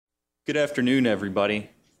Good afternoon, everybody.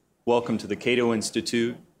 Welcome to the Cato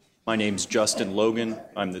Institute. My name's Justin Logan.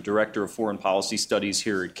 I'm the Director of Foreign Policy Studies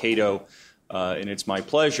here at Cato, and it's my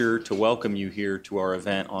pleasure to welcome you here to our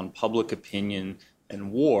event on public opinion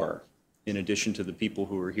and war. In addition to the people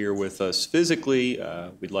who are here with us physically,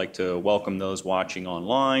 we'd like to welcome those watching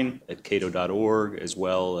online at cato.org as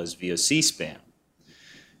well as via C-SPAN.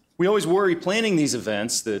 We always worry planning these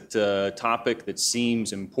events that a topic that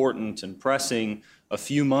seems important and pressing a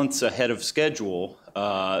few months ahead of schedule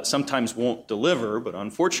sometimes won't deliver, but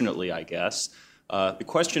unfortunately, I guess, the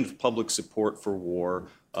question of public support for war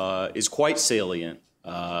is quite salient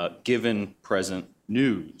given present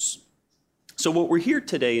news. So what we're here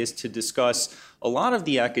today is to discuss a lot of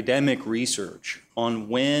the academic research on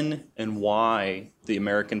when and why the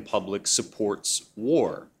American public supports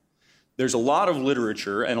war. There's a lot of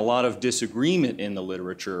literature and a lot of disagreement in the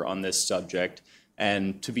literature on this subject.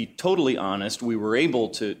 And to be totally honest, we were able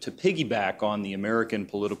to piggyback on the American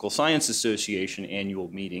Political Science Association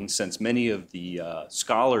annual meeting since many of the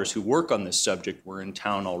scholars who work on this subject were in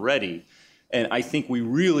town already. And I think we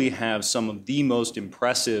really have some of the most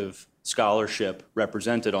impressive scholarship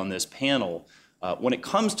represented on this panel when it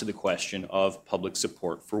comes to the question of public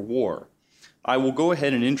support for war. I will go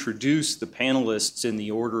ahead and introduce the panelists in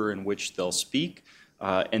the order in which they'll speak,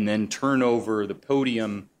 and then turn over the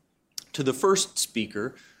podium to the first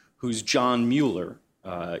speaker, who's John Mueller.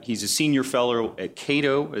 He's a senior fellow at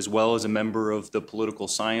Cato, as well as a member of the Political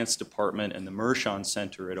Science Department and the Mershon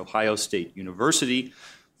Center at Ohio State University.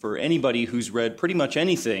 For anybody who's read pretty much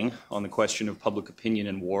anything on the question of public opinion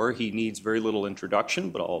and war, he needs very little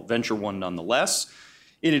introduction, but I'll venture one nonetheless.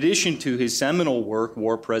 In addition to his seminal work,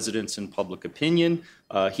 War Presidents and Public Opinion,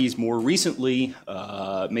 he's more recently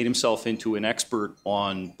made himself into an expert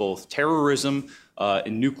on both terrorism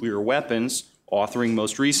and nuclear weapons, authoring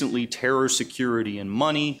most recently Terror, Security, and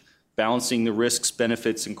Money, Balancing the Risks,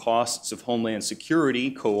 Benefits, and Costs of Homeland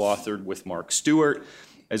Security, co-authored with Mark Stewart,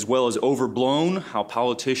 as well as Overblown, How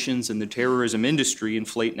Politicians and the Terrorism Industry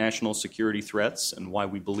Inflate National Security Threats and Why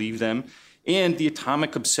We Believe Them, and The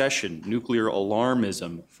Atomic Obsession, Nuclear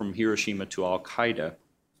Alarmism from Hiroshima to Al-Qaeda.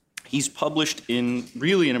 He's published in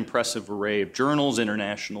really an impressive array of journals: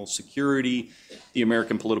 International Security, the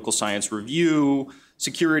American Political Science Review,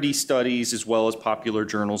 Security Studies, as well as popular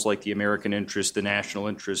journals like the American Interest, the National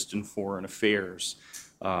Interest, and Foreign Affairs.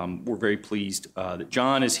 We're very pleased that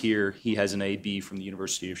John is here. He has an A.B. from the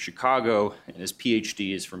University of Chicago, and his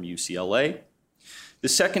Ph.D. is from UCLA. The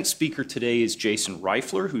second speaker today is Jason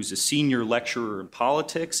Reifler, who's a senior lecturer in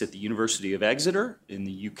politics at the University of Exeter in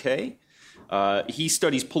the UK. He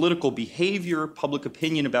studies political behavior, public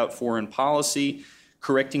opinion about foreign policy,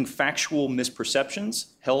 correcting factual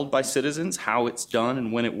misperceptions held by citizens, how it's done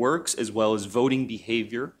and when it works, as well as voting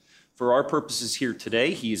behavior. For our purposes here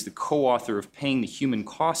today, he is the co-author of Paying the Human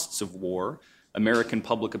Costs of War, American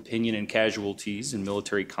Public Opinion and Casualties in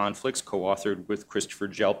Military Conflicts, co-authored with Christopher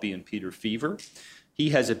Jelpy and Peter Feaver. He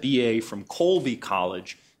has a BA from Colby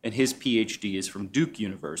College, and his PhD is from Duke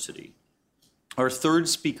University. Our third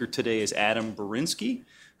speaker today is Adam Berinsky,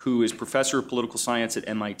 who is professor of political science at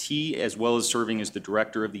MIT, as well as serving as the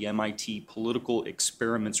director of the MIT Political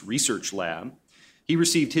Experiments Research Lab. He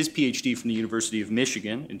received his PhD from the University of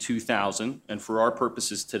Michigan in 2000, and for our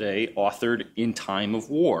purposes today, authored In Time of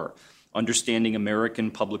War, Understanding American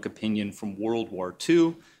Public Opinion from World War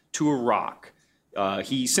II to Iraq.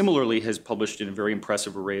 He similarly has published in a very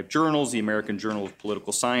impressive array of journals: the American Journal of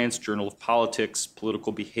Political Science, Journal of Politics,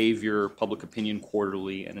 Political Behavior, Public Opinion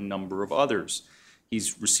Quarterly, and a number of others.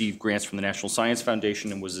 He's received grants from the National Science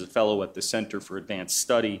Foundation and was a fellow at the Center for Advanced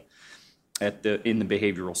Study in the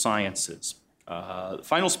Behavioral Sciences. The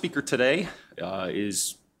final speaker today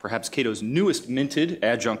is perhaps Cato's newest minted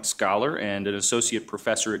adjunct scholar and an associate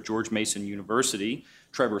professor at George Mason University,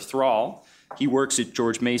 Trevor Thrall. He works at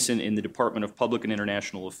George Mason in the Department of Public and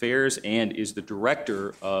International Affairs and is the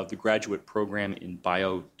director of the graduate program in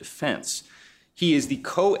biodefense. He is the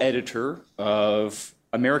co-editor of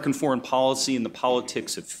American Foreign Policy and the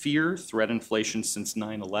Politics of Fear, Threat Inflation Since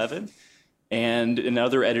 9/11, and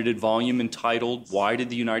another edited volume entitled Why Did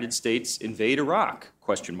the United States Invade Iraq?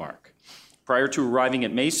 Prior to arriving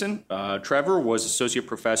at Mason, Trevor was associate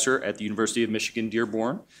professor at the University of Michigan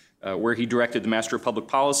Dearborn, where he directed the Master of Public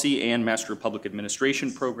Policy and Master of Public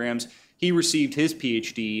Administration programs. He received his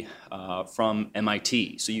PhD from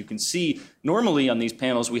MIT. So you can see, normally on these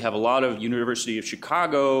panels, we have a lot of University of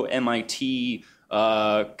Chicago, MIT,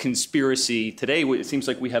 conspiracy. Today, it seems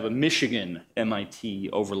like we have a Michigan MIT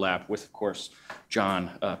overlap with, of course,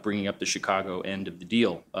 John bringing up the Chicago end of the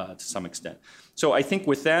deal to some extent. So I think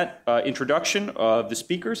with that introduction of the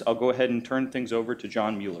speakers, I'll go ahead and turn things over to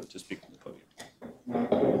John Mueller to speak from the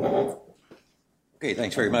podium. Okay,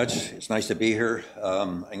 thanks very much. It's nice to be here.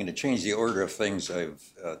 I'm going to change the order of things I'm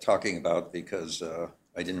talking about because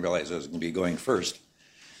I didn't realize I was going to be going first.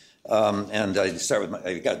 And I start with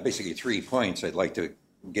I've got basically 3 points I'd like to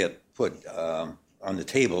get put on the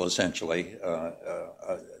table, essentially,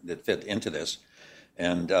 that fit into this.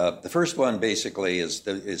 And the first one basically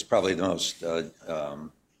is probably the most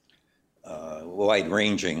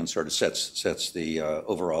wide-ranging and sort of sets the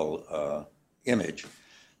overall image.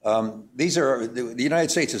 The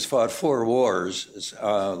United States has fought 4 wars,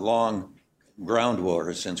 long ground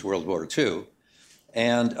wars since World War II.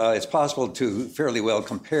 And it's possible to fairly well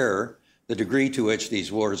compare the degree to which these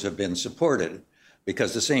wars have been supported,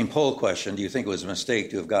 because the same poll question, do you think it was a mistake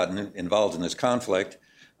to have gotten involved in this conflict,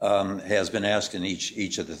 has been asked in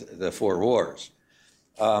each of the 4 wars.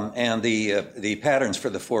 And the patterns for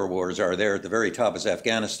the 4 wars are there. At the very top is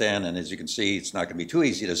Afghanistan, and as you can see, it's not going to be too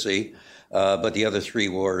easy to see, but the other 3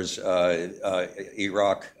 wars,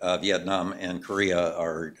 Iraq, Vietnam, and Korea,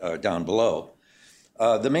 are down below.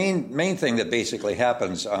 The main thing that basically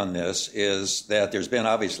happens on this is that there's been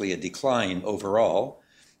obviously a decline overall,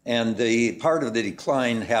 and the part of the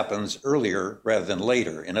decline happens earlier rather than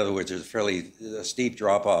later. In other words, there's a fairly steep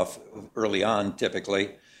drop-off early on,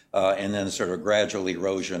 typically, and then sort of gradual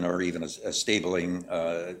erosion or even a stabling,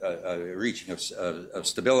 reaching of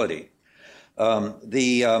stability.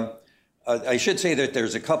 I should say that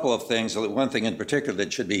there's a couple of things, one thing in particular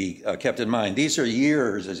that should be kept in mind. These are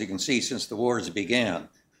years, as you can see, since the wars began.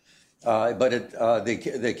 But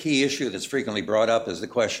the key issue that's frequently brought up is the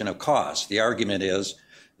question of cost. The argument is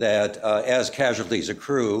that as casualties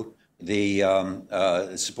accrue, the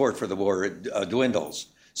support for the war dwindles.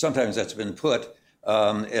 Sometimes that's been put,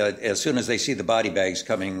 as soon as they see the body bags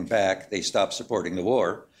coming back, they stop supporting the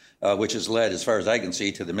war. Which has led, as far as I can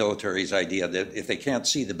see, to the military's idea that if they can't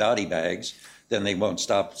see the body bags, then they won't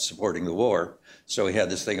stop supporting the war. So we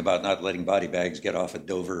had this thing about not letting body bags get off at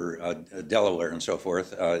Dover, Delaware, and so forth,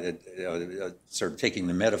 sort of taking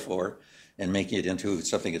the metaphor and making it into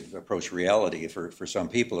something that approached reality for some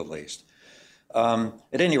people at least.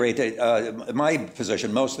 At any rate, my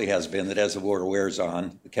position mostly has been that as the war wears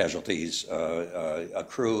on, the casualties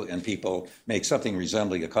accrue and people make something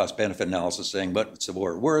resembling a cost-benefit analysis saying, what's the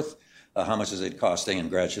war worth, how much is it costing, and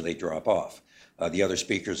gradually drop off. The other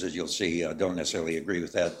speakers, as you'll see, don't necessarily agree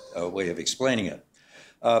with that way of explaining it.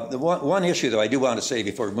 The one issue, though, I do want to say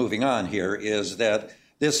before moving on here is that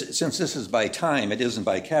since this is by time, it isn't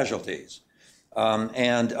by casualties.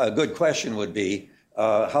 And a good question would be,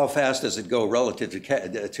 how fast does it go relative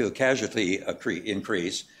to a casualty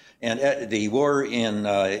increase? And the war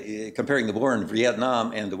comparing the war in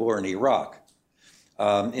Vietnam and the war in Iraq.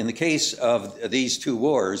 In the case of these 2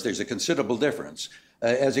 wars, there's a considerable difference.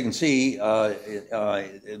 As you can see,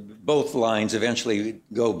 both lines eventually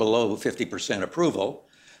go below 50% approval.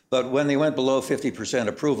 But when they went below 50%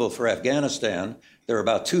 approval for Afghanistan, there were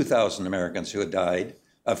about 2,000 Americans who had died.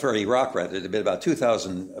 For Iraq, rather, there had been about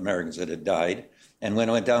 2,000 Americans that had died. And when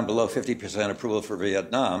it went down below 50% approval for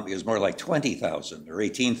Vietnam, it was more like 20,000 or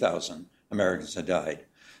 18,000 Americans had died.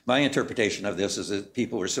 My interpretation of this is that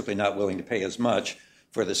people were simply not willing to pay as much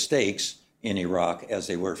for the stakes in Iraq as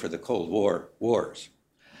they were for the Cold War wars.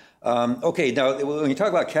 Okay, now when you talk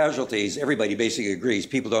about casualties, everybody basically agrees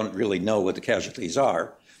people don't really know what the casualties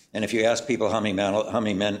are. And if you ask people how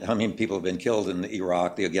many people have been killed in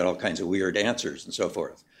Iraq, they'll get all kinds of weird answers and so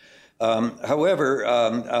forth. However,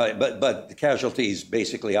 but the casualties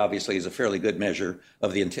basically, obviously, is a fairly good measure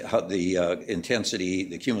of the intensity,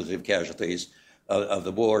 the cumulative casualties of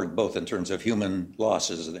the war, both in terms of human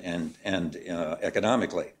losses and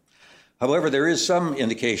economically. However, there is some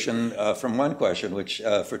indication from one question, which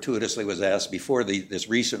fortuitously was asked before this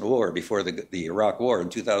recent war, before the Iraq War in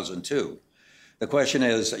 2002. The question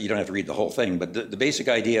is, you don't have to read the whole thing, but the basic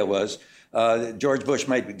idea was George Bush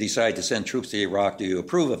might decide to send troops to Iraq. Do you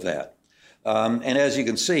approve of that? And as you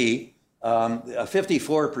can see,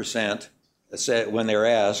 54% said when they're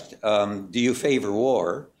asked, do you favor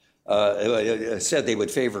war, said they would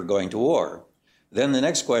favor going to war. Then the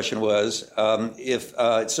next question was,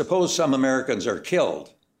 suppose some Americans are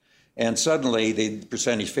killed, and suddenly the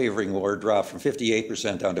percentage favoring war dropped from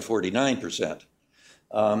 58% down to 49%.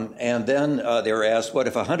 And then they were asked, what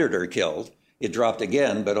if 100 are killed? It dropped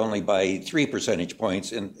again, but only by 3 percentage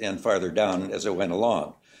points and farther down as it went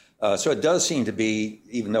along. So it does seem to be,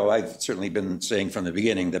 even though I've certainly been saying from the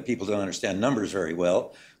beginning that people don't understand numbers very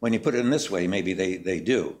well, when you put it in this way, maybe they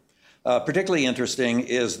do. Particularly interesting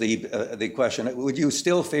is the question, would you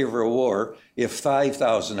still favor a war if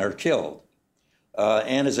 5,000 are killed?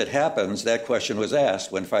 And as it happens, that question was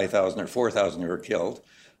asked when 5,000 or 4,000 were killed.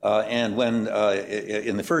 And when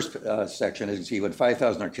in the first section, as you see, when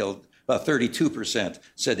 5,000 are killed, about 32%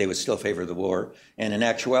 said they would still favor the war. And in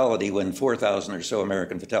actuality, when 4,000 or so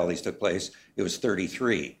American fatalities took place, it was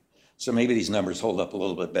 33. So maybe these numbers hold up a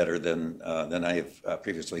little bit better than I have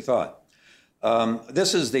previously thought.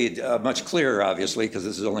 This is the much clearer, obviously, because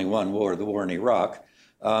this is only one war, the war in Iraq.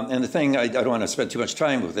 And the thing, I don't want to spend too much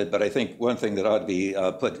time with it, but I think one thing that ought to be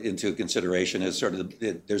put into consideration is sort of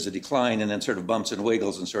there's a decline and then sort of bumps and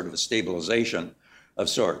wiggles and sort of a stabilization of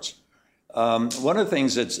sorts. One of the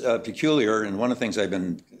things that's peculiar, and one of the things I've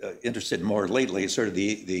been interested in more lately, is sort of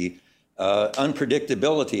the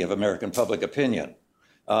unpredictability of American public opinion.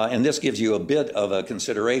 And this gives you a bit of a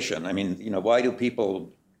consideration. I mean, why do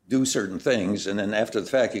people do certain things? And then after the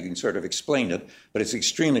fact, you can sort of explain it, but it's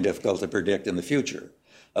extremely difficult to predict in the future.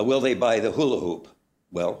 Will they buy the hula hoop?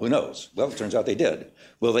 Well, who knows? Well, it turns out they did.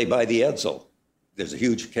 Will they buy the Edsel? There's a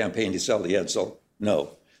huge campaign to sell the Edsel.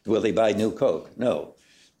 No. Will they buy New Coke? No.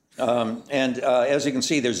 And as you can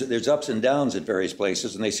see, there's ups and downs at various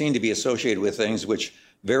places, and they seem to be associated with things which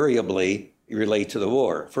variably relate to the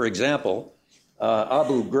war. For example,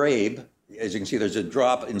 Abu Ghraib, as you can see, there's a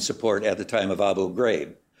drop in support at the time of Abu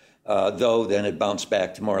Ghraib, though then it bounced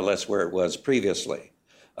back to more or less where it was previously.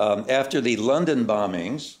 After the London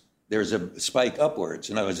bombings, there's a spike upwards.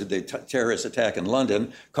 In other words, the terrorist attack in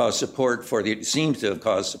London seems to have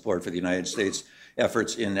caused support for the United States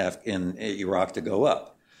efforts in Iraq to go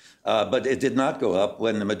up. But it did not go up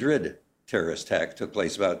when the Madrid terrorist attack took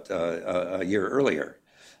place about a year earlier.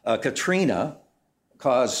 Katrina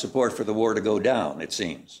caused support for the war to go down, it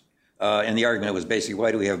seems. And the argument was basically,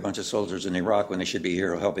 why do we have a bunch of soldiers in Iraq when they should be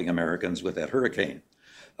here helping Americans with that hurricane?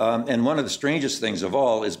 And one of the strangest things of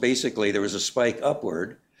all is basically there was a spike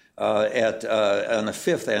upward on the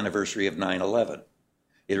 5th anniversary of 9/11.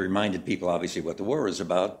 It reminded people, obviously, what the war was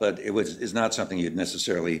about, but is not something you'd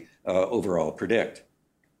necessarily overall predict.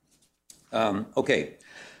 So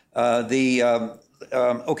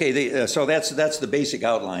that's the basic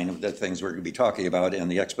outline of the things we're going to be talking about, and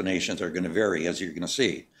the explanations are going to vary, as you're going to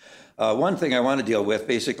see. One thing I want to deal with,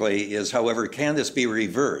 basically, is, however, can this be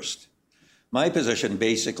reversed? My position,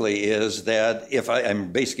 basically, is that if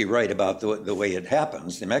I'm basically right about the way it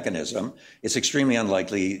happens, the mechanism, it's extremely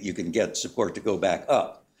unlikely you can get support to go back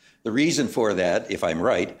up. The reason for that, if I'm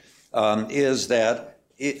right, is that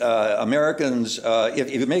Americans,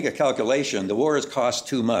 if you make a calculation, the war has cost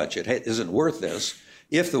too much. It isn't worth this.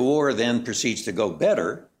 If the war then proceeds to go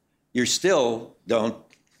better, you still don't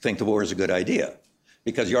think the war is a good idea,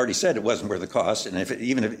 because you already said it wasn't worth the cost. And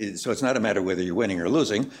so it's not a matter of whether you're winning or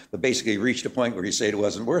losing, but basically you reached a point where you say it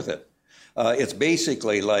wasn't worth it. It's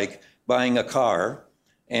basically like buying a car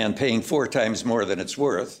and paying 4 times more than it's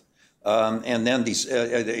worth. And then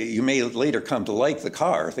you may later come to like the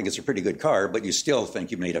car, think it's a pretty good car, but you still think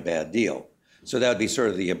you made a bad deal. So that would be sort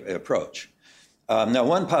of the approach. Now,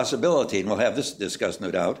 one possibility, and we'll have this discussed, no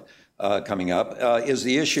doubt, coming up, is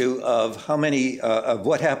the issue of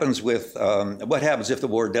what happens if the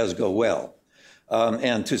war does go well.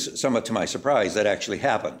 And somewhat to my surprise, that actually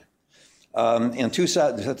happened. In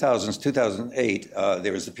 2008,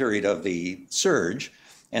 there was the period of the surge.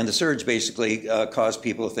 And the surge basically caused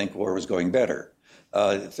people to think war was going better.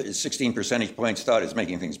 16 percentage points thought it's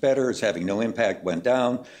making things better, it's having no impact, went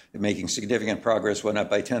down. Making significant progress, went up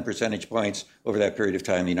by 10 percentage points. Over that period of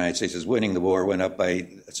time, the United States is winning the war, went up by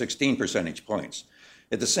 16 percentage points.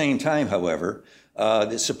 At the same time, however,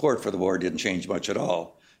 the support for the war didn't change much at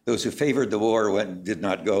all. Those who favored the war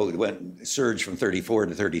surged from 34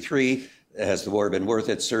 to 33. Has the war been worth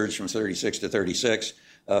it? Surged from 36 to 36.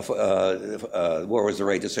 War was the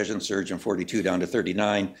right decision, surged from 42 down to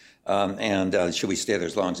 39, and should we stay there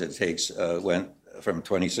as long as it takes, went from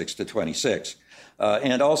 26 to 26.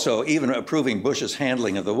 And also, even approving Bush's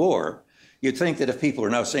handling of the war, you'd think that if people are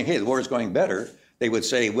now saying, hey, the war is going better, they would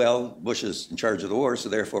say, well, Bush is in charge of the war, so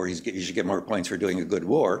therefore you should get more points for doing a good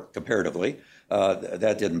war, comparatively.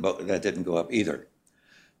 That didn't go up either.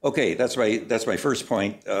 Okay, that's my first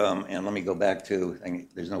point, and let me go back to,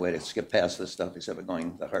 there's no way to skip past this stuff except for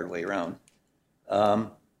going the hard way around. The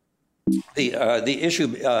issue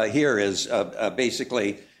here is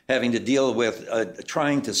basically having to deal with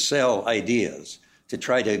trying to sell ideas, to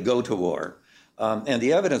try to go to war. And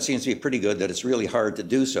the evidence seems to be pretty good that it's really hard to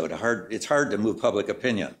do so. It's hard to move public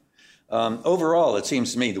opinion. Overall, it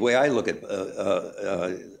seems to me, the way I look at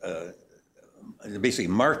basically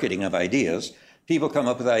marketing of ideas, people come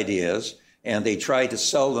up with ideas and they try to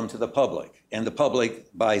sell them to the public, and the public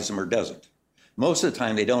buys them or doesn't. Most of the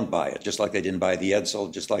time, they don't buy it, just like they didn't buy the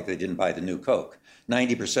Edsel, just like they didn't buy the new Coke.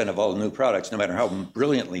 90% of all new products, no matter how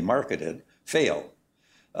brilliantly marketed, fail.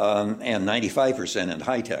 And 95% in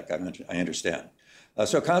high tech, I understand.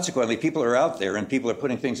 So consequently, people are out there and people are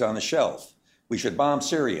putting things on the shelf. We should bomb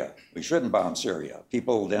Syria. We shouldn't bomb Syria.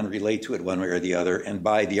 People then relate to it one way or the other and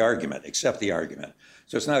buy the argument, accept the argument.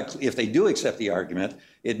 So it's not, if they do accept the argument,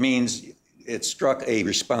 it means it struck a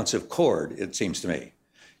responsive chord, it seems to me.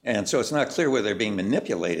 And so it's not clear whether they're being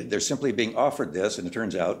manipulated. They're simply being offered this, and it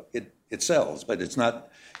turns out it sells. But it's not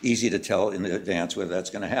easy to tell in advance whether that's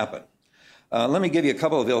going to happen. Let me give you a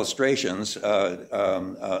couple of illustrations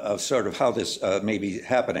of sort of how this may be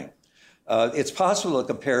happening. It's possible to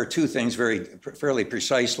compare two things fairly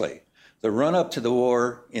precisely. The run-up to the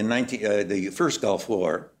war in the first Gulf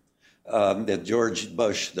War that George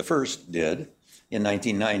Bush the first did in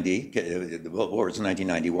 1990. The war was in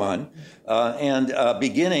 1991, and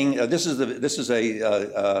beginning. This is a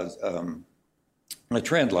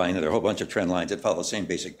trend line. There are a whole bunch of trend lines that follow the same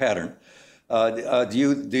basic pattern. Do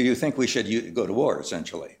you think we should go to war,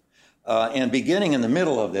 essentially? And beginning in the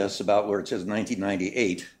middle of this, about where it says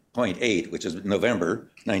 1998.8, which is November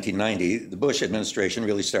 1990, the Bush administration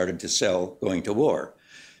really started to sell going to war.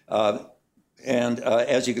 And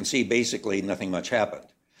as you can see, basically nothing much happened.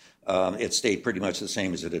 It stayed pretty much the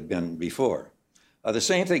same as it had been before. The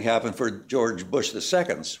same thing happened for George Bush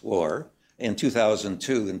II's war in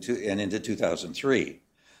 2002 and into 2003.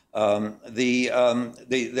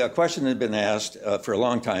 The question had been asked for a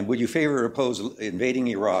long time: would you favor or oppose invading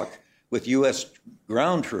Iraq with U.S.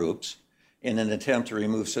 ground troops in an attempt to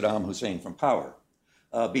remove Saddam Hussein from power?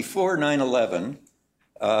 Before 9/11,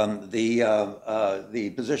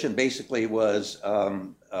 the position basically was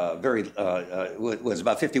was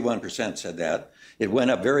about 51% said that. It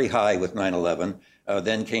went up very high with 9/11,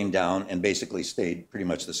 then came down and basically stayed pretty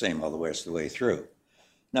much the same all the rest of the way through.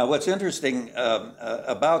 Now, what's interesting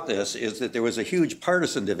about this is that there was a huge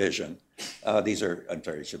partisan division. I'm sorry,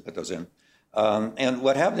 I should put those in. And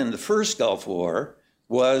what happened in the first Gulf War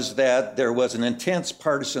was that there was an intense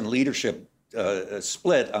partisan leadership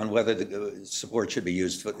split on whether the support should be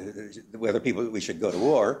used, whether we should go to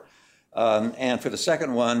war. And for the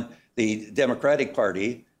second one, the Democratic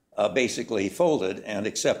Party basically folded and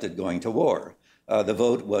accepted going to war. The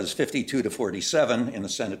vote was 52 to 47 in the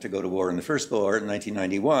Senate to go to war in the first war in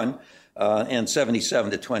 1991, and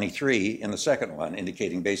 77 to 23 in the second one,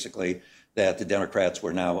 indicating basically that the Democrats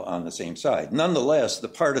were now on the same side. Nonetheless, the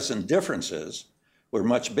partisan differences were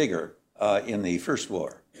much bigger in the first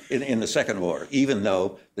war, in the second war, even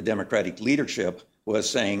though the Democratic leadership was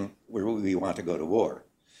saying we want to go to war.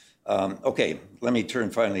 Okay, let me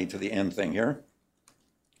turn finally to the end thing here.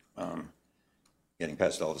 Getting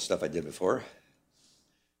past all the stuff I did before.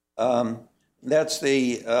 That's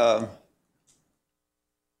the,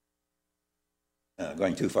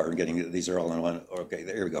 going too far and getting, these are all in one, okay,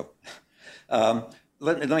 there we go. I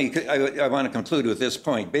want to conclude with this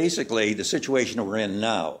point. Basically, the situation we're in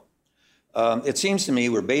now, it seems to me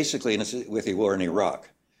we're basically with the war in Iraq.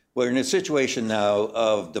 We're in a situation now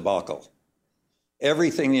of debacle.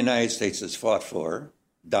 Everything the United States has fought for,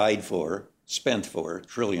 died for, spent for,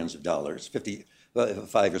 trillions of dollars,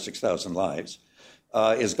 5,000 or 6,000 lives,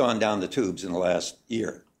 has gone down the tubes in the last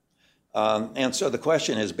year. And so the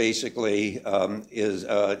question is basically, what's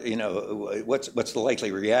the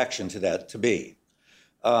likely reaction to that to be?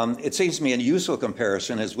 It seems to me a useful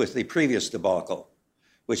comparison is with the previous debacle,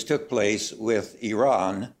 which took place with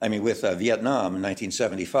Vietnam in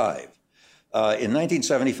 1975. In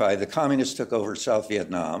 1975, the communists took over South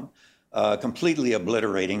Vietnam, completely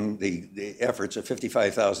obliterating the efforts of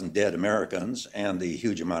 55,000 dead Americans and the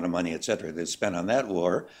huge amount of money, et cetera, that's spent on that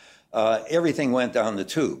war. Everything went down the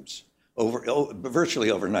tubes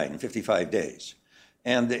virtually overnight in 55 days.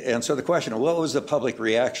 And so the question, what was the public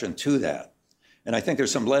reaction to that? And I think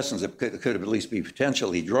there's some lessons that could at least be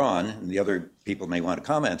potentially drawn, and the other people may want to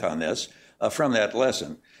comment on this, from that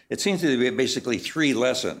lesson. It seems to be basically three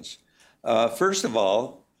lessons. First of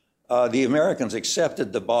all, the Americans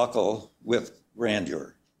accepted debacle with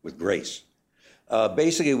grandeur, with grace.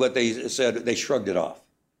 Basically what they said, they shrugged it off.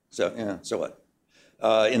 So, yeah, so what?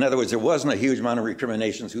 In other words, there wasn't a huge amount of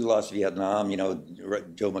recriminations. Who lost Vietnam?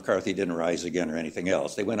 Joe McCarthy didn't rise again or anything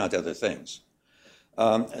else. They went on to other things.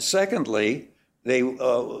 Secondly, they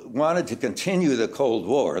wanted to continue the Cold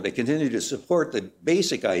War. They continued to support the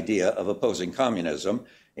basic idea of opposing communism,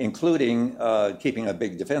 including keeping a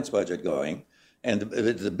big defense budget going. And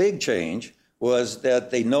the big change was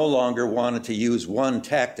that they no longer wanted to use one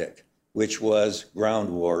tactic, which was ground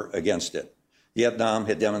war against it. Vietnam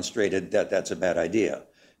had demonstrated that that's a bad idea.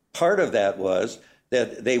 Part of that was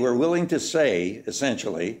that they were willing to say,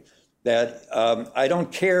 essentially, that I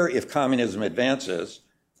don't care if communism advances.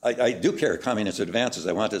 I do care if communism advances.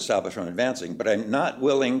 I want to stop it from advancing, but I'm not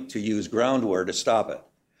willing to use ground war to stop it.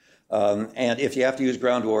 And if you have to use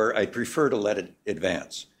ground war, I prefer to let it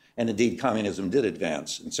advance. And indeed, communism did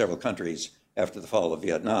advance in several countries after the fall of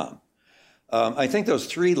Vietnam. I think those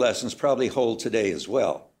three lessons probably hold today as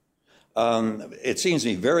well. It seems to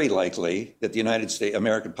me very likely that the United States,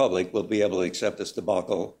 American public will be able to accept this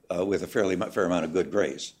debacle with a fair amount of good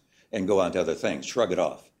grace and go on to other things, shrug it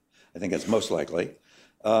off. I think that's most likely.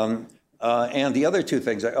 And the other two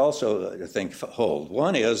things I also think hold.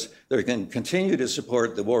 One is they can continue to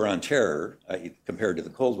support the war on terror compared to the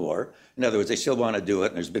Cold War. In other words, they still want to do it,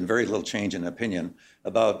 and there's been very little change in opinion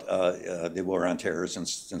about the war on terror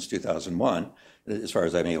since 2001, as far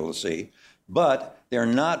as I'm able to see. But they're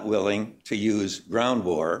not willing to use ground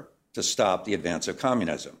war to stop the advance of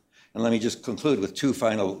communism. And let me just conclude with two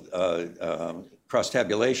final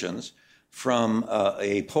cross-tabulations from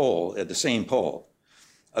a poll, the same poll.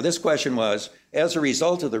 This question was, as a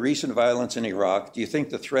result of the recent violence in Iraq, do you think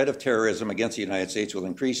the threat of terrorism against the United States will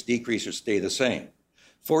increase, decrease, or stay the same?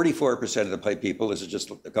 44% of the people, this is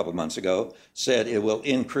just a couple of months ago, said it will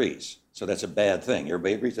increase. So that's a bad thing.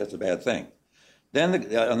 Everybody agrees that's a bad thing.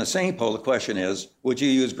 Then on the same poll, the question is, would you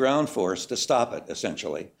use ground force to stop it,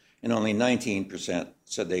 essentially? And only 19%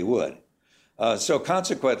 said they would. So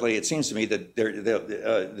consequently, it seems to me that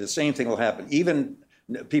the same thing will happen. Even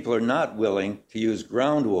people are not willing to use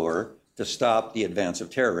ground war to stop the advance of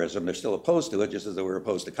terrorism. They're still opposed to it, just as they were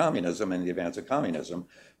opposed to communism and the advance of communism.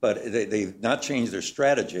 But they've not changed their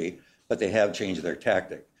strategy, but they have changed their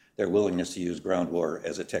tactic, their willingness to use ground war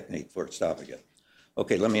as a technique for stopping it.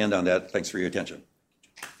 Okay, let me end on that. Thanks for your attention.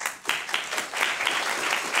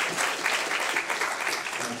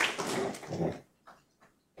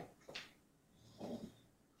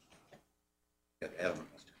 Adam.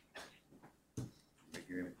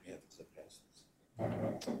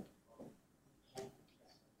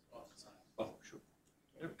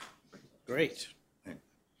 Great. I'm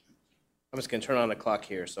just going to turn on the clock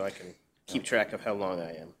here so I can keep track of how long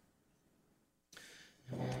I am.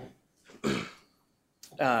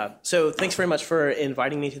 So thanks very much for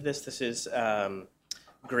inviting me to this. This is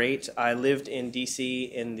great. I lived in D.C.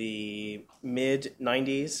 in the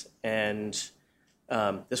mid-'90s, and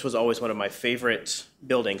this was always one of my favorite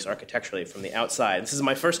buildings architecturally from the outside. This is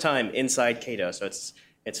my first time inside Cato, so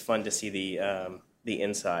it's fun to see the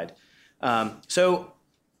inside. So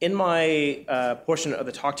in my portion of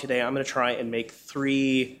the talk today, I'm going to try and make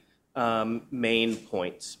three main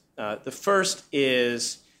points. The first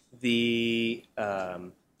is the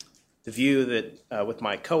view that with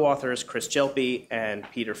my co-authors, Chris Jelpy and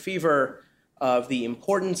Peter Fever, of the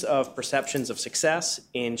importance of perceptions of success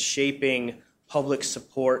in shaping public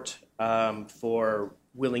support for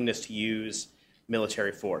willingness to use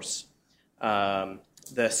military force.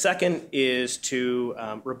 The second is to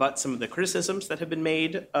rebut some of the criticisms that have been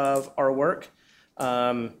made of our work,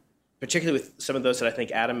 particularly with some of those that I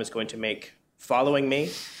think Adam is going to make following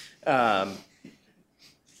me.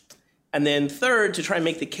 And then third, to try and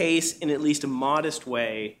make the case in at least a modest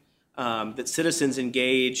way that citizens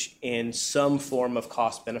engage in some form of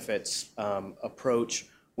cost-benefits approach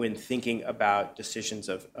when thinking about decisions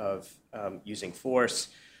of using force.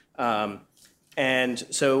 And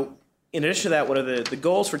so in addition to that, one of the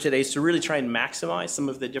goals for today is to really try and maximize some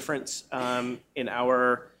of the difference in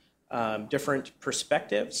our different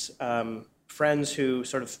perspectives. Friends who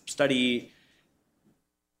sort of study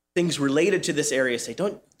things related to this area say,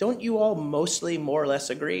 don't you all mostly more or less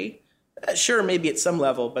agree? Sure, maybe at some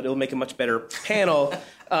level, but it'll make a much better panel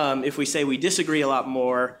if we say we disagree a lot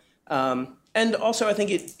more. And also, I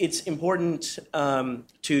think it's important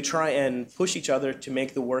to try and push each other to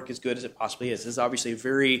make the work as good as it possibly is. This is obviously a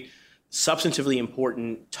very substantively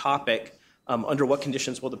important topic. Under what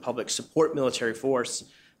conditions will the public support military force?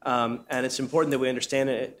 And it's important that we understand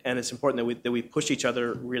it, and it's important that we push each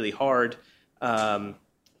other really hard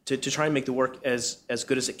to try and make the work as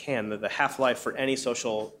good as it can. The half-life for any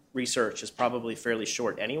social research is probably fairly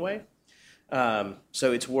short anyway.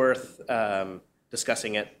 So it's worth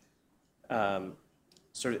discussing it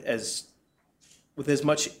sort of with as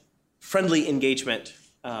much friendly engagement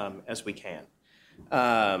as we can.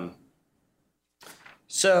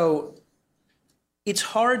 So it's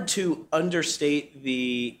hard to understate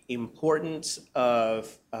the importance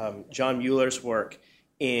of John Mueller's work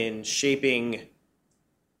in shaping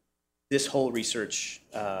this whole research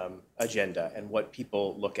agenda and what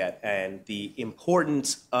people look at and the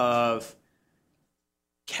importance of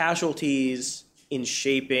casualties in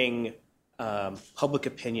shaping public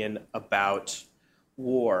opinion about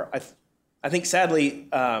war. I think sadly,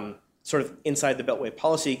 sort of inside the Beltway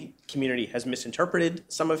policy community has misinterpreted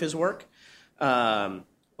some of his work.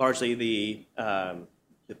 Largely,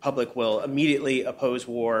 the public will immediately oppose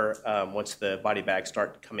war once the body bags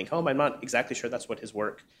start coming home. I'm not exactly sure that's what his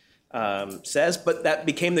work says, but that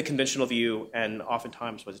became the conventional view and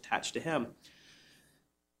oftentimes was attached to him.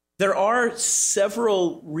 There are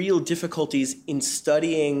several real difficulties in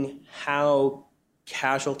studying how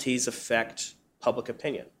casualties affect public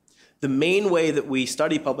opinion. The main way that we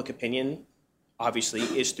study public opinion, obviously,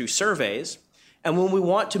 is through surveys. And when we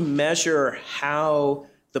want to measure how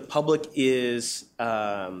the public is,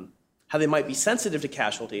 how they might be sensitive to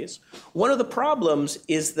casualties, one of the problems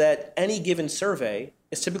is that any given survey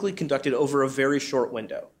is typically conducted over a very short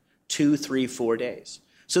window, 2, 3, 4 days.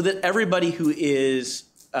 So that everybody who is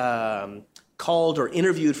called or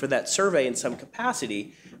interviewed for that survey in some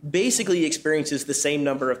capacity basically experiences the same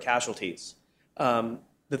number of casualties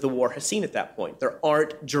that the war has seen at that point. There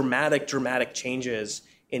aren't dramatic changes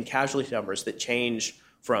in casualty numbers that change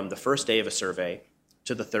from the first day of a survey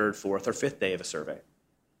to the third, fourth, or fifth day of a survey.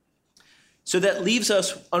 So that leaves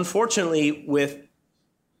us, unfortunately, with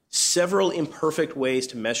several imperfect ways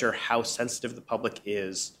to measure how sensitive the public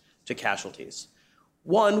is to casualties.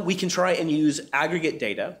 One, we can try and use aggregate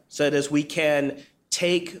data so that as we can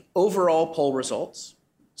take overall poll results,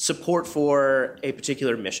 support for a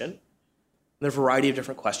particular mission, and a variety of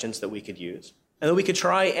different questions that we could use. And then we could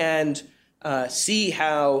try and see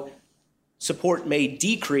how support may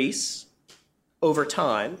decrease over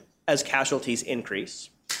time as casualties increase.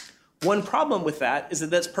 One problem with that is that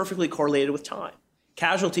that's perfectly correlated with time.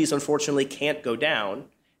 Casualties, unfortunately, can't go down,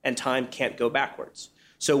 and time can't go backwards.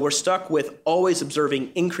 So we're stuck with always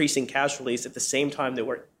observing increasing casualties at the same time that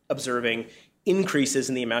we're observing increases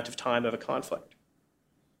in the amount of time of a conflict.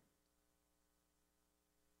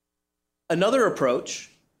 Another approach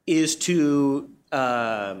is to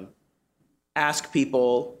ask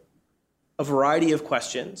people a variety of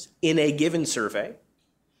questions in a given survey.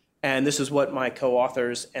 And this is what my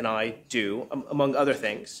co-authors and I do, among other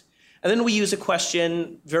things. And then we use a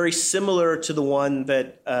question very similar to the one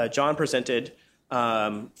that John presented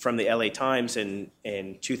from the LA Times in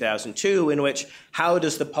 2002, in which how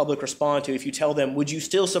does the public respond to if you tell them, would you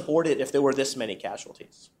still support it if there were this many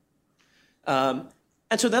casualties?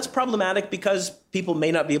 And so that's problematic because people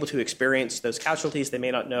may not be able to experience those casualties. They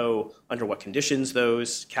may not know under what conditions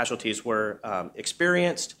those casualties were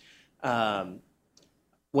experienced.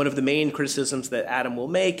 One of the main criticisms that Adam will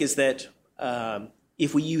make is that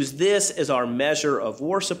if we use this as our measure of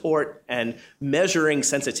war support and measuring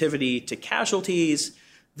sensitivity to casualties,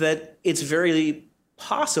 that it's very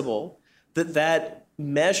possible that that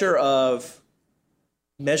measure of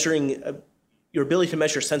measuring your ability to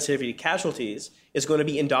measure sensitivity to casualties is going to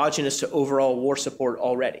be endogenous to overall war support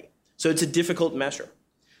already. So it's a difficult measure.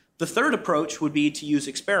 The third approach would be to use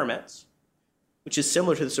experiments, which is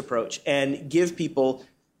similar to this approach, and give people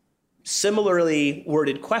similarly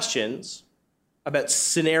worded questions about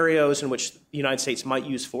scenarios in which the United States might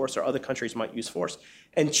use force or other countries might use force,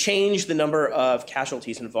 and change the number of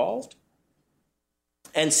casualties involved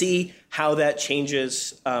and see how that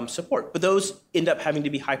changes support. But those end up having to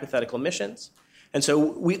be hypothetical missions. And so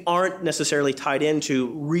we aren't necessarily tied into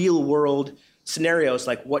real world scenarios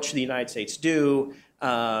like what should the United States do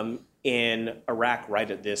in Iraq right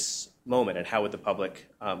at this moment and how would the public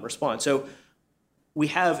respond. So we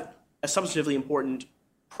have a substantively important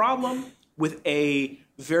problem with a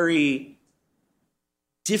very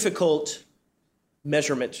difficult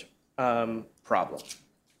measurement problem.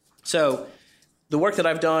 So the work that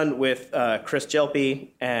I've done with Chris Jelpe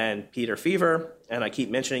and Peter Fever, and I keep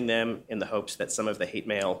mentioning them in the hopes that some of the hate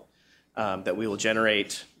mail that we will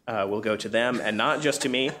generate will go to them and not just to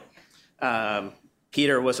me.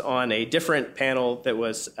 Peter was on a different panel that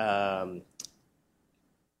was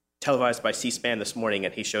televised by C-SPAN this morning,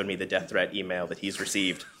 and he showed me the death threat email that he's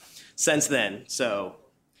received since then. So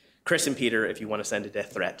Chris and Peter, if you want to send a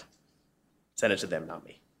death threat, send it to them, not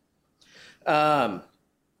me.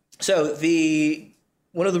 So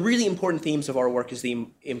one of the really important themes of our work is the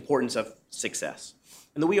importance of success.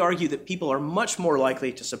 And that we argue that people are much more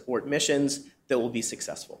likely to support missions that will be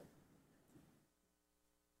successful.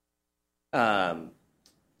 And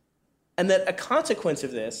that a consequence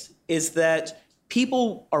of this is that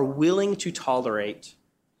people are willing to tolerate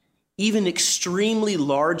even extremely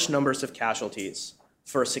large numbers of casualties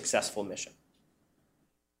for a successful mission,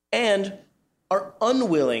 and are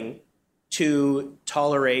unwilling to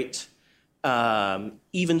tolerate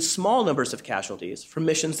even small numbers of casualties for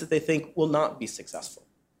missions that they think will not be successful.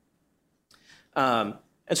 And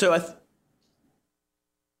so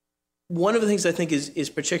one of the things I think is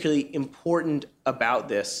particularly important about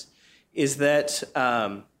this is that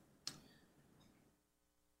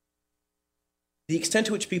the extent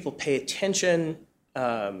to which people pay attention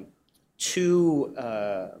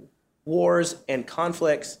to wars and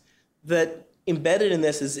conflicts, that embedded in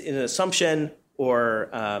this is an assumption or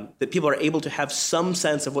that people are able to have some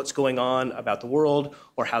sense of what's going on about the world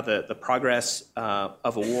or how the progress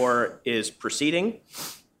of a war is proceeding.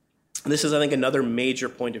 This is, I think, another major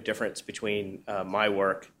point of difference between my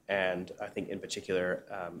work and, I think, in particular,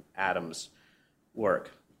 Adam's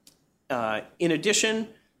work. In addition,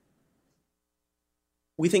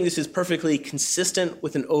 we think this is perfectly consistent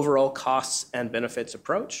with an overall costs and benefits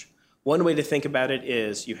approach. One way to think about it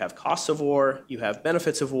is you have costs of war, you have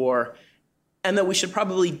benefits of war, and that we should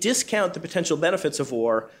probably discount the potential benefits of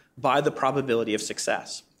war by the probability of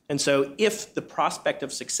success. And so if the prospect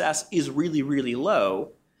of success is really, really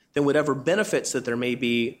low, then whatever benefits that there may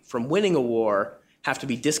be from winning a war have to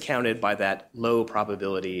be discounted by that low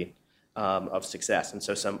probability of success. And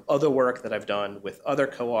so some other work that I've done with other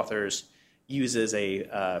co-authors uses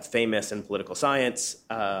a famous in political science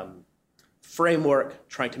framework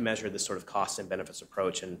trying to measure this sort of cost and benefits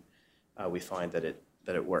approach, and we find that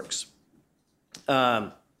it works.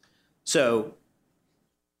 So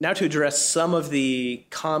now to address some of the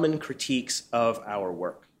common critiques of our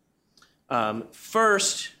work.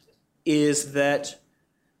 First is that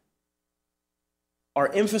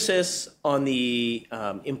our emphasis on the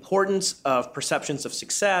importance of perceptions of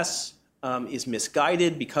success is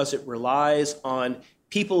misguided because it relies on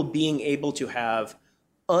people being able to have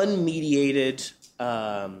unmediated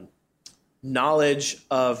knowledge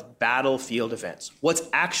of battlefield events, what's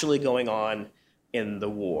actually going on in the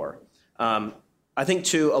war. I think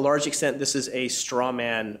to a large extent this is a straw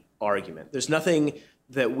man argument. There's nothing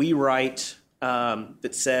that we write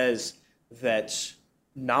that says that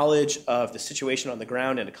knowledge of the situation on the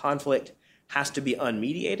ground in a conflict has to be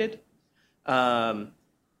unmediated,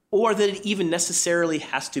 or that it even necessarily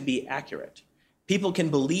has to be accurate. People can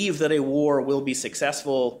believe that a war will be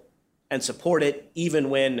successful and support it even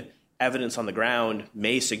when evidence on the ground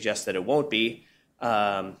may suggest that it won't be,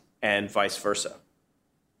 and vice versa.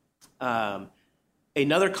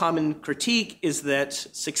 Another common critique is that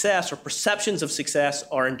success or perceptions of success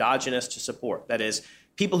are endogenous to support. That is,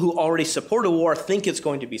 people who already support a war think it's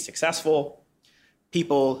going to be successful.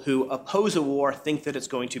 People who oppose a war think that it's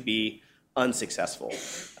going to be unsuccessful.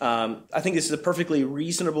 I think this is a perfectly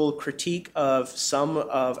reasonable critique of some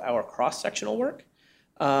of our cross-sectional work,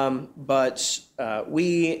 but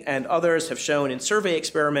we and others have shown in survey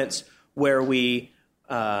experiments where we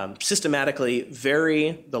systematically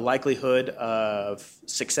vary the likelihood of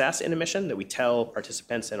success in a mission, that we tell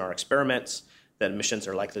participants in our experiments that missions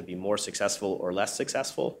are likely to be more successful or less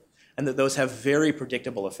successful, and that those have very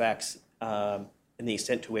predictable effects in the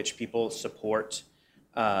extent to which people support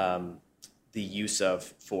the use of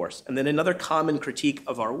force. And then another common critique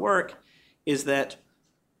of our work is that,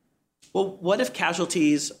 well, what if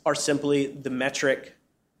casualties are simply the metric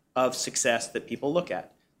of success that people look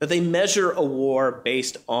at? That they measure a war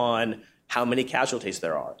based on how many casualties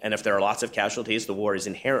there are. And if there are lots of casualties, the war is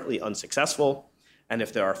inherently unsuccessful. And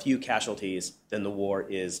if there are few casualties, then the war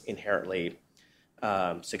is inherently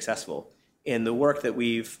successful. In the work that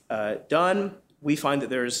we've done, we find that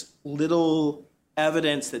there's little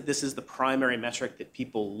evidence that this is the primary metric that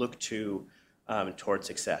people look to toward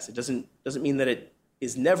success. It doesn't mean that it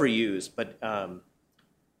is never used, but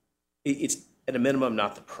it's at a minimum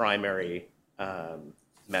not the primary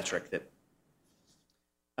metric that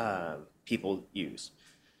people use.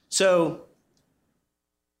 So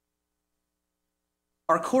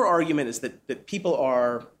our core argument is that people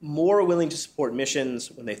are more willing to support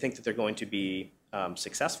missions when they think that they're going to be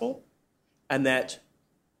successful, and that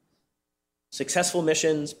successful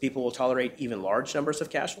missions, people will tolerate even large numbers of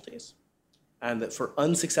casualties, and that for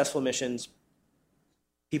unsuccessful missions,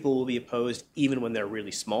 people will be opposed even when there are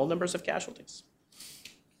really small numbers of casualties.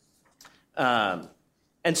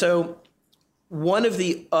 And so one of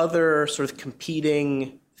the other sort of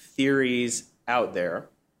competing theories out there,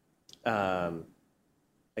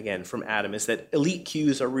 again, from Adam, is that elite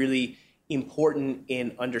cues are really important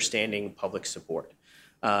in understanding public support.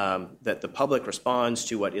 That the public responds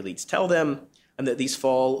to what elites tell them, and that these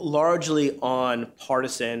fall largely on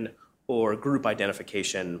partisan or group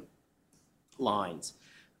identification lines.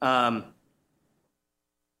 And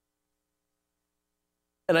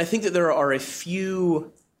I think that there are a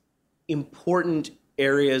few important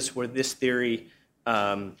areas where this theory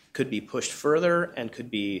could be pushed further and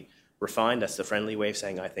could be refined. That's the friendly way of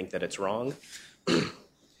saying I think that it's wrong.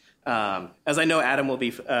 As I know, Adam will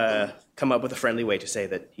be come up with a friendly way to say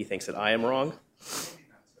that he thinks that I am wrong.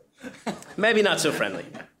 Maybe not so friendly.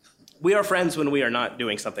 We are friends when we are not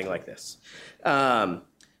doing something like this.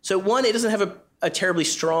 So one, it doesn't have a terribly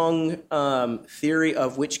strong theory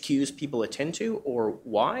of which cues people attend to or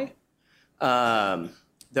why.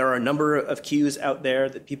 There are a number of cues out there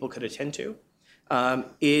that people could attend to.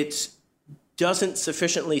 It doesn't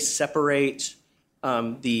sufficiently separate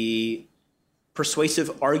the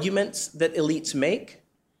persuasive arguments that elites make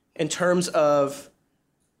in terms of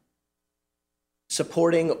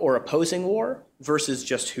supporting or opposing war versus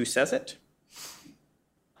just who says it.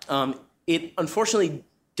 It unfortunately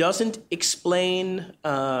doesn't explain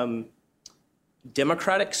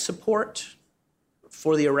democratic support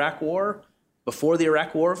for the Iraq War before the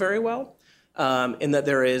Iraq War very well, in that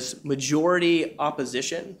there is majority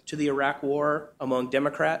opposition to the Iraq War among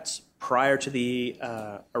Democrats prior to the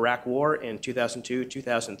Iraq War in 2002,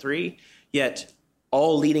 2003, yet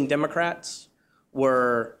all leading Democrats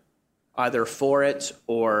were either for it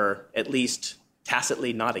or at least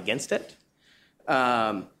tacitly not against it.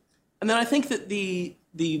 And then I think that the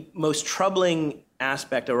most troubling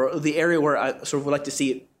aspect, or the area where I sort of would like to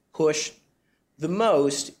see it push the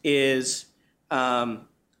most, is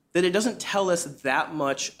that it doesn't tell us that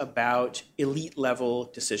much about elite level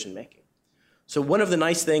decision making. So one of the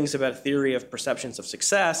nice things about a theory of perceptions of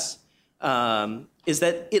success is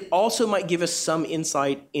that it also might give us some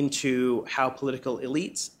insight into how political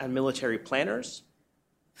elites and military planners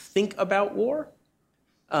think about war.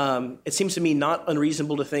 It seems to me not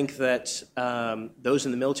unreasonable to think that those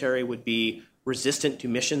in the military would be resistant to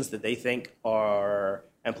missions that they think are,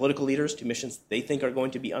 and political leaders to missions that they think are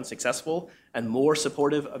going to be unsuccessful, and more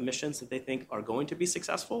supportive of missions that they think are going to be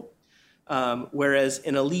successful. Whereas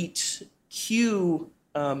an elite Q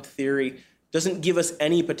theory doesn't give us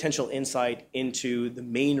any potential insight into the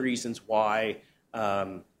main reasons why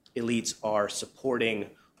elites are supporting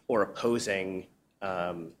or opposing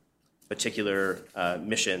particular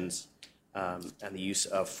missions and the use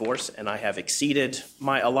of force. And I have exceeded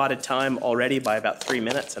my allotted time already by about 3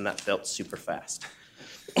 minutes, and that felt super fast.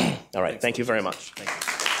 All right, thank you very much. Thank you.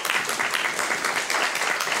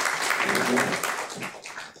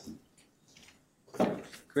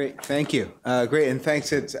 Great, thank you. Great, and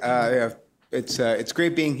thanks. It's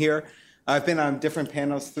great being here. I've been on different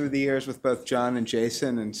panels through the years with both John and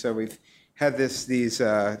Jason, and so we've had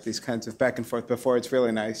these kinds of back and forth before. It's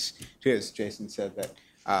really nice, too, as Jason said, that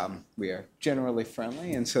we are generally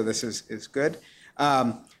friendly, and so this is good.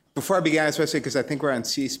 Before I begin, especially because I think we're on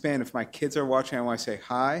C-SPAN, if my kids are watching, I want to say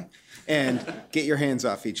hi and get your hands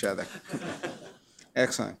off each other.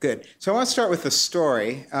 Excellent, good. So I want to start with a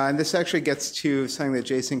story, and this actually gets to something that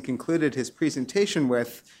Jason concluded his presentation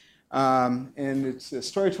with, and it's a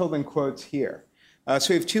story told in quotes here.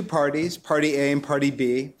 So we have two parties, Party A and Party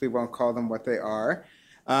B. We won't call them what they are.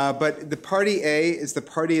 But the Party A is the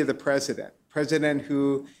party of the president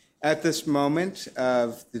who, at this moment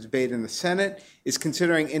of the debate in the Senate, is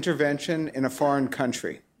considering intervention in a foreign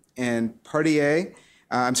country. And Party A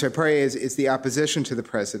is the opposition to the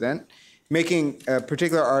president, making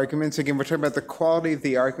particular arguments. Again, we're talking about the quality of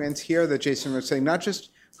the arguments here that Jason was saying, not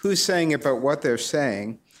just who's saying it, but what they're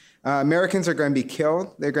saying. Americans are going to be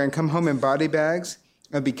killed. They're going to come home in body bags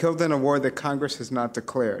and be killed in a war that Congress has not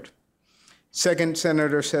declared. Second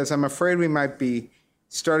senator says, I'm afraid we might be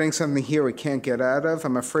starting something here we can't get out of.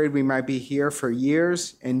 I'm afraid we might be here for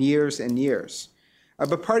years and years and years.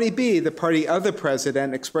 But Party B, the party of the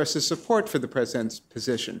president, expresses support for the president's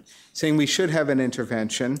position, saying we should have an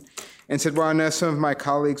intervention, and said, well, I know some of my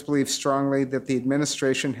colleagues believe strongly that the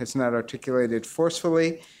administration has not articulated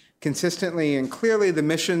forcefully, consistently, and clearly the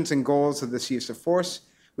missions and goals of this use of force.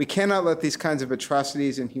 We cannot let these kinds of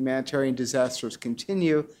atrocities and humanitarian disasters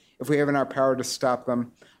continue if we have in our power to stop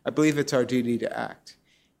them. I believe it's our duty to act.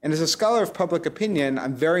 And as a scholar of public opinion,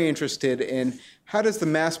 I'm very interested in how does the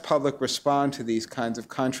mass public respond to these kinds of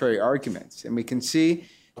contrary arguments? And we can see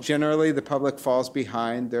generally the public falls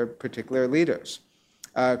behind their particular leaders.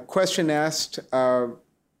 Question asked at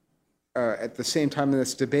the same time in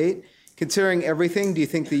this debate, considering everything, do you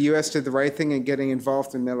think the U.S. did the right thing in getting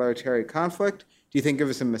involved in military conflict? Do you think it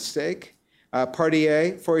was a mistake? Party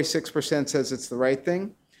A, 46% says it's the right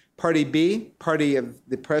thing. Party B, party of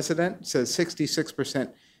the president, says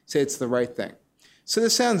 66% say it's the right thing. So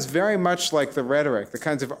this sounds very much like the rhetoric, the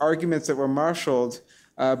kinds of arguments that were marshaled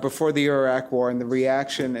before the Iraq War, and the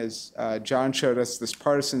reaction, as John showed us, this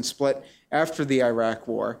partisan split after the Iraq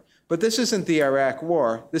War. But this isn't the Iraq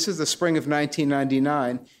War. This is the spring of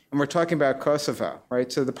 1999, and we're talking about Kosovo, right?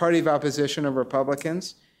 So the party of opposition are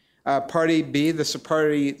Republicans. Party B, the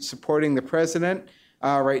party supporting the president,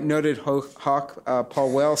 right, noted hawk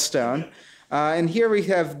Paul Wellstone. And here we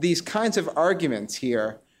have these kinds of arguments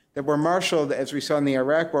here that were marshaled, as we saw in the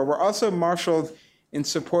Iraq War, were also marshaled in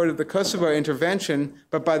support of the Kosovo intervention,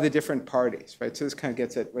 but by the different parties, right? So this kind of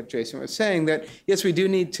gets at what Jason was saying, that yes, we do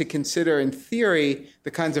need to consider in theory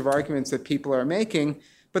the kinds of arguments that people are making,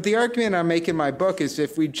 but the argument I make in my book is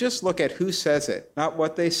if we just look at who says it, not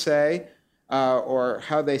what they say or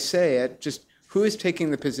how they say it, just who is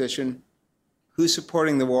taking the position, who's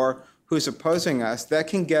supporting the war, who's opposing us, that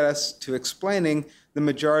can get us to explaining the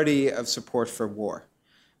majority of support for war.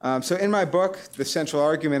 So in my book, the central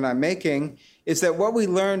argument I'm making is that what we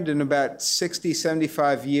learned in about 60,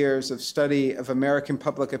 75 years of study of American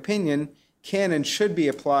public opinion can and should be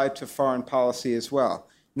applied to foreign policy as well,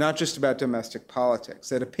 not just about domestic politics.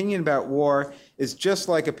 That opinion about war is just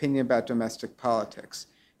like opinion about domestic politics.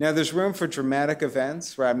 Now, there's room for dramatic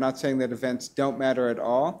events, right? I'm not saying that events don't matter at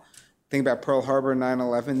all. Think about Pearl Harbor,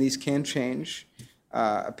 9/11. These can change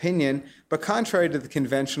opinion. But contrary to the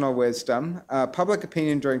conventional wisdom, public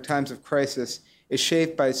opinion during times of crisis is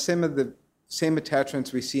shaped by some of the same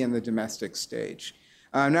attachments we see in the domestic stage.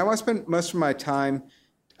 Now, I want to spend most of my time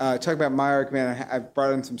talking about my argument. I've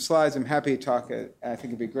brought in some slides. I'm happy to talk. I think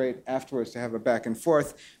it'd be great afterwards to have a back and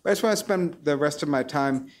forth. But I just want to spend the rest of my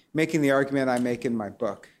time making the argument I make in my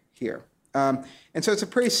book here. And so it's a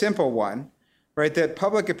pretty simple one, right, that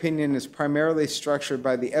public opinion is primarily structured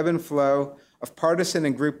by the ebb and flow of partisan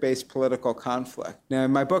and group-based political conflict. Now,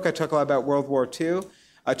 in my book, I talk a lot about World War II.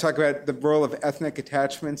 I talk about the role of ethnic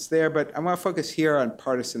attachments there, but I want to focus here on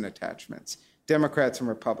partisan attachments, Democrats and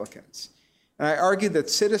Republicans. And I argue that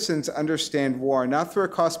citizens understand war not through a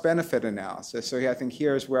cost-benefit analysis, so I think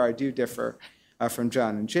here's where I do differ from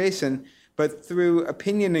John and Jason, but through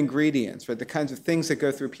opinion ingredients, right, the kinds of things that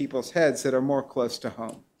go through people's heads that are more close to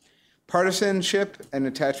home. Partisanship and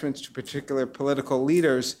attachments to particular political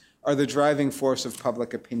leaders are the driving force of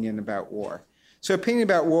public opinion about war. So opinion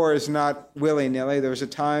about war is not willy-nilly. There was a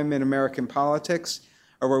time in American politics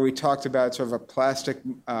where we talked about sort of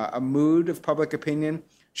a mood of public opinion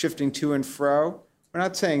shifting to and fro. We're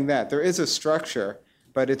not saying that. There is a structure,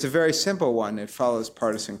 but it's a very simple one. It follows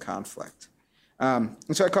partisan conflict. And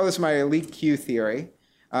so I call this my elite cue theory.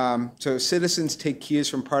 So citizens take cues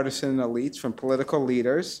from partisan elites, from political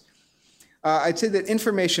leaders. I'd say that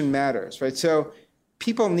information matters, right? So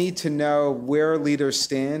people need to know where leaders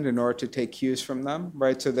stand in order to take cues from them,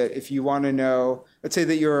 right? So that if you want to know, let's say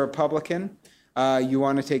that you're a Republican, you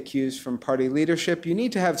want to take cues from party leadership, you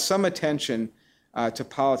need to have some attention to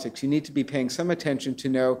politics. You need to be paying some attention to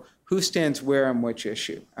know who stands where on which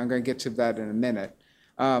issue. I'm going to get to that in a minute.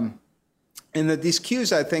 And that these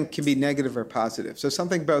cues, I think, can be negative or positive. So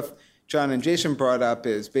something both John and Jason brought up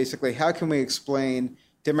is basically how can we explain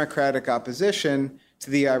Democratic opposition to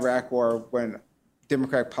the Iraq War when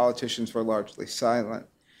Democratic politicians were largely silent.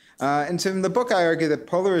 And so in the book, I argue that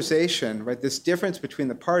polarization, right, this difference between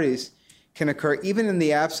the parties, can occur even in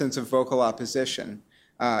the absence of vocal opposition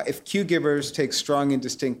if cue givers take strong and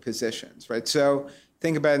distinct positions, right? So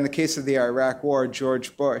think about in the case of the Iraq War,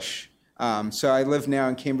 George Bush. So I live now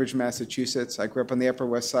in Cambridge, Massachusetts. I grew up on the Upper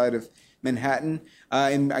West Side of Manhattan.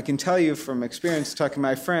 And I can tell you from experience talking to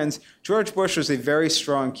my friends, George Bush was a very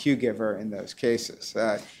strong cue giver in those cases.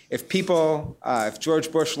 If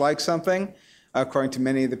George Bush liked something, according to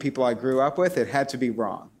many of the people I grew up with, it had to be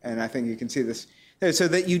wrong. And I think you can see this. So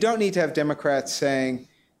that you don't need to have Democrats saying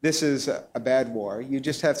this is a bad war. You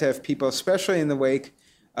just have to have people, especially in the wake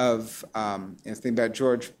of, think about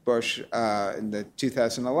George Bush in the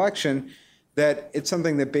 2000 election, that it's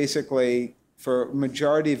something that basically, for a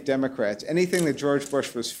majority of Democrats, anything that George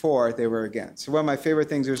Bush was for, they were against. So one of my favorite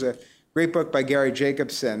things, there's a great book by Gary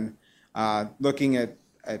Jacobson looking at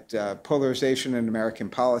polarization in American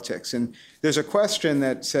politics. And there's a question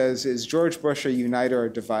that says, is George Bush a uniter or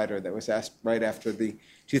divider? That was asked right after the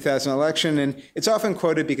 2000 election. And it's often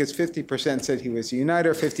quoted because 50% said he was a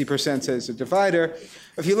uniter, 50% says a divider.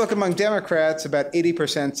 If you look among Democrats, about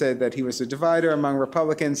 80% said that he was a divider. Among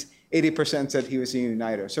Republicans, 80% said he was a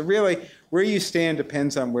uniter. So really, where you stand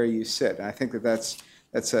depends on where you sit. And I think that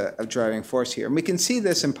that's a driving force here. And we can see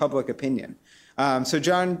this in public opinion. So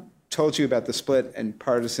John told you about the split in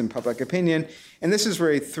partisan public opinion. And this is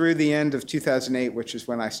really through the end of 2008, which is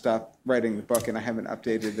when I stopped writing the book, and I haven't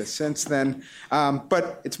updated this since then.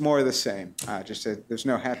 But it's more of the same. There's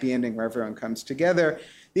no happy ending where everyone comes together.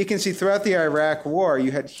 You can see throughout the Iraq War,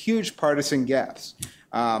 you had huge partisan gaps.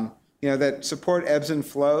 That support ebbs and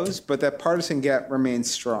flows, but that partisan gap remains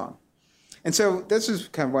strong. And so this is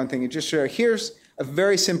kind of one thing. Here's a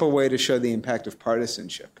very simple way to show the impact of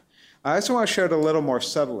partisanship. I also want to show it a little more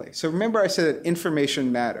subtly. So remember I said that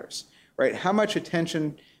information matters, right? How much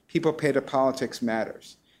attention people pay to politics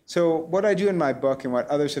matters. So what I do in my book and what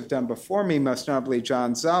others have done before me, most notably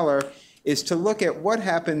John Zoller, is to look at what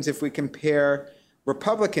happens if we compare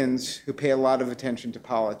Republicans who pay a lot of attention to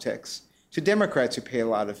politics to Democrats who pay a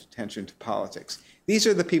lot of attention to politics. These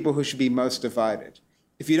are the people who should be most divided.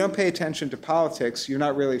 If you don't pay attention to politics, you're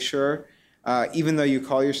not really sure. Even though you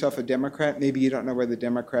call yourself a Democrat, maybe you don't know where the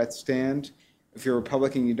Democrats stand. If you're a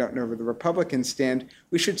Republican, you don't know where the Republicans stand.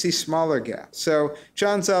 We should see smaller gaps. So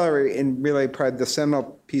John Zoller, in really probably the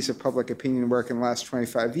seminal piece of public opinion work in the last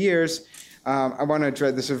 25 years, I want to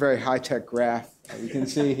address, this is a very high-tech graph you can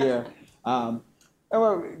see here. I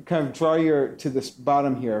want to kind of draw you to this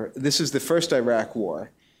bottom here. This is the first Iraq war.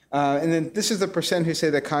 And then this is the percent who say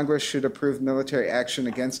that Congress should approve military action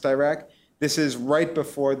against Iraq. This is right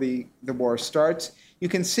before the war starts. You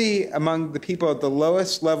can see among the people at the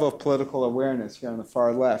lowest level of political awareness here on the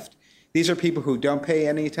far left, these are people who don't pay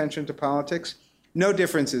any attention to politics. No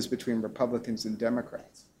differences between Republicans and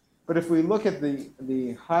Democrats. But if we look at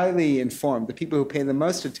the highly informed, the people who pay the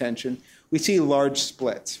most attention, we see large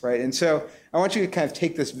splits, right? And so I want you to kind of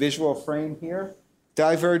take this visual frame here,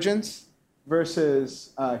 divergence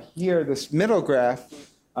versus here, this middle graph,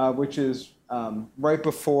 which is right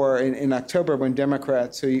before, in October, when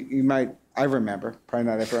Democrats, so you might, I remember, probably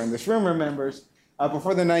not everyone in this room remembers,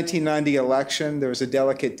 before the 1990 election, there was a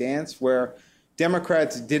delicate dance where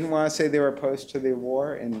Democrats didn't want to say they were opposed to the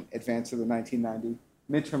war in advance of the 1990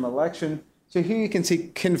 midterm election. So here you can see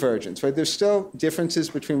convergence, right? There's still differences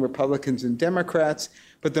between Republicans and Democrats,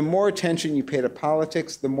 but the more attention you pay to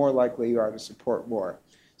politics, the more likely you are to support war.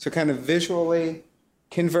 So kind of visually,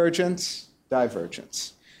 convergence,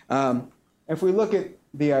 divergence. If we look at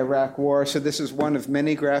the Iraq war, so this is one of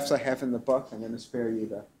many graphs I have in the book. I'm going to spare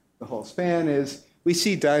you the whole span, is we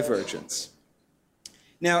see divergence.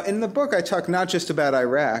 Now, in the book, I talk not just about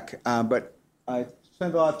Iraq, but I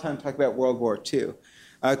spend a lot of time talking about World War II.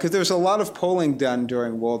 Because there was a lot of polling done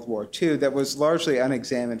during World War II that was largely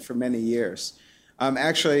unexamined for many years.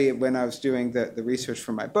 Actually, when I was doing the research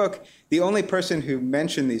for my book, the only person who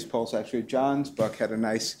mentioned these polls, actually John's book had a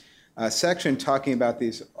nice section talking about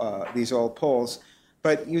these old polls.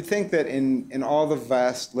 But you'd think that in all the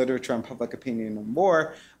vast literature on public opinion on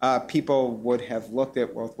war, people would have looked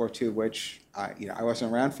at World War II, which I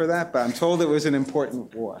wasn't around for that, but I'm told it was an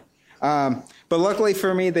important war. But luckily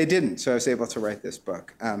for me, they didn't, so I was able to write this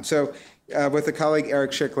book. With a colleague,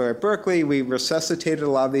 Eric Schickler at Berkeley, we resuscitated a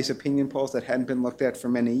lot of these opinion polls that hadn't been looked at for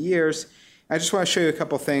many years. I just want to show you a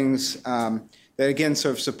couple things that, again,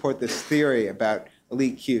 sort of support this theory about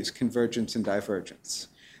elite cues, convergence and divergence.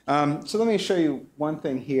 So let me show you one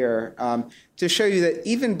thing here to show you that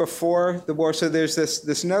even before the war, so there's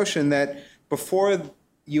this notion that before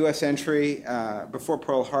U.S. entry, before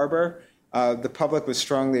Pearl Harbor, the public was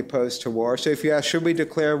strongly opposed to war. So if you ask, should we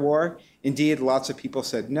declare war? Indeed, lots of people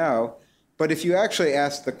said no. But if you actually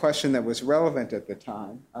asked the question that was relevant at the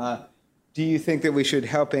time, do you think that we should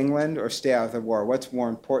help England or stay out of the war? What's more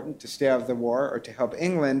important, to stay out of the war or to help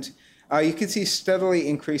England? You can see steadily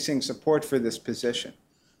increasing support for this position.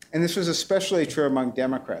 And this was especially true among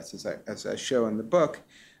Democrats, as I show in the book.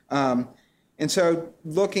 And so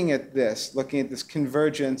looking at this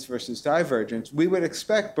convergence versus divergence, we would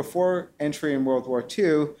expect before entry in World War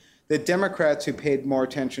II that Democrats who paid more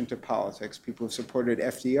attention to politics, people who supported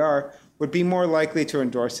FDR, would be more likely to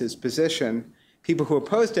endorse his position. People who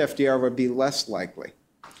opposed FDR would be less likely.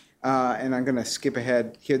 And I'm going to skip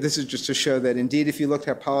ahead here. This is just to show that, indeed, if you looked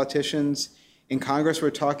at politicians in Congress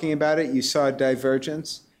were talking about it, you saw a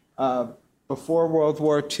divergence before World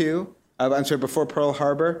War II, before Pearl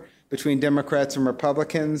Harbor, between Democrats and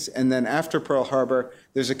Republicans, and then after Pearl Harbor,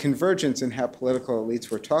 there's a convergence in how political elites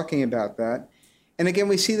were talking about that. And again,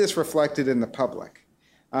 we see this reflected in the public.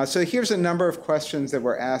 So here's a number of questions that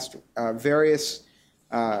were asked, various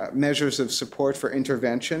measures of support for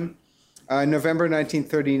intervention. In November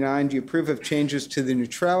 1939, do you approve of changes to the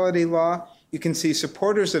neutrality law? You can see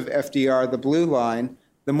supporters of FDR, the blue line,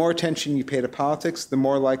 the more attention you pay to politics, the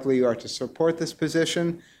more likely you are to support this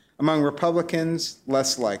position. Among Republicans,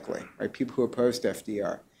 less likely, right? People who opposed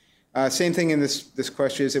FDR. Same thing in this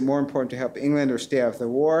question, is it more important to help England or stay out of the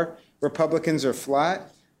war? Republicans are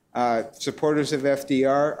flat. Supporters of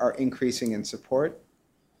FDR are increasing in support.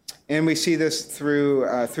 And we see this through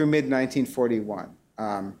mid-1941.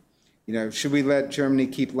 Should we let Germany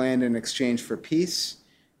keep land in exchange for peace?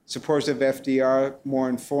 Supporters of FDR, more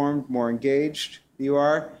informed, more engaged you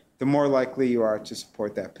are, the more likely you are to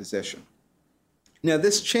support that position. Now,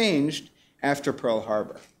 this changed after Pearl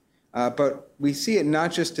Harbor. But we see it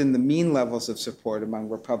not just in the mean levels of support among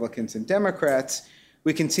Republicans and Democrats.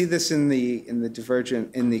 We can see this in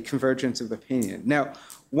the convergence of opinion. Now,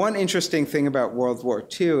 one interesting thing about World War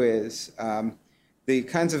II is the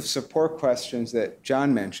kinds of support questions that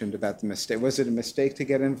John mentioned about the mistake. Was it a mistake to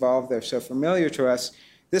get involved? They're so familiar to us.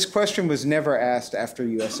 This question was never asked after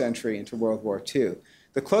U.S. entry into World War II.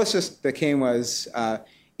 The closest that came was,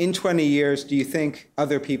 in 20 years, do you think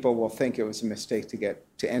other people will think it was a mistake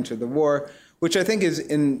to enter the war? Which I think is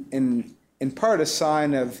in part a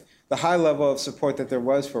sign of the high level of support that there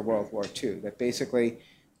was for World War II, that basically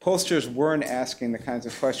pollsters weren't asking the kinds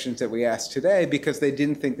of questions that we ask today because they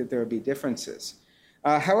didn't think that there would be differences.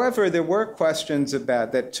 However, there were questions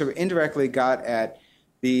about that sort of indirectly got at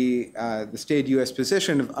the stated U.S.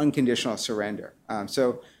 position of unconditional surrender.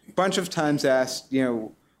 So a bunch of times asked,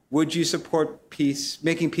 would you support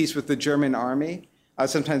making peace with the German army?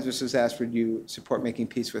 Sometimes this was asked, would you support making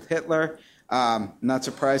peace with Hitler? Not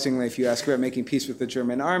surprisingly, if you ask about making peace with the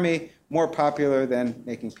German army, more popular than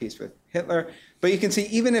making peace with Hitler. But you can see,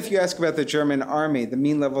 even if you ask about the German army, the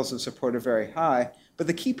mean levels of support are very high. But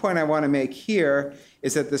the key point I want to make here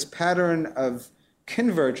is that this pattern of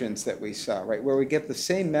convergence that we saw, right, where we get the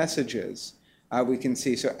same messages, we can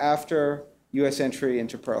see. So after U.S. entry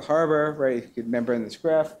into Pearl Harbor, right, if you could remember in this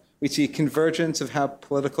graph, we see convergence of how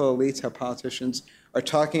political elites, how politicians are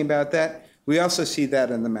talking about that. We also see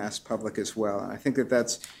that in the mass public as well. And I think that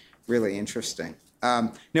that's really interesting.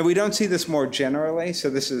 Now, we don't see this more generally. So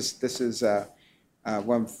this is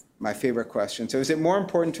one of my favorite questions. So is it more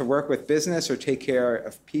important to work with business or take care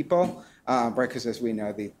of people? Right, because as we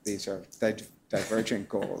know, these are divergent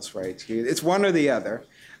goals, right? It's one or the other.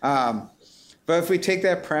 But if we take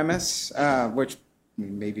that premise, which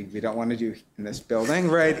maybe we don't want to do in this building,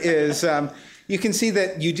 right, is you can see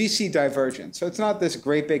that you do see divergence. So it's not this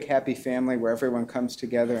great big happy family where everyone comes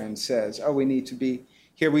together and says, oh, we need to be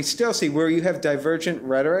here. We still see where you have divergent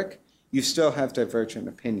rhetoric, you still have divergent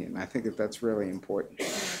opinion. I think that that's really important.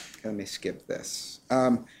 Let me skip this.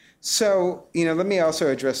 So, let me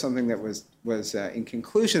also address something that was in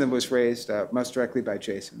conclusion that was raised most directly by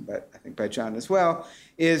Jason, but I think by John as well,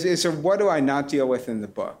 is what do I not deal with in the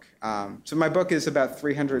book? So my book is about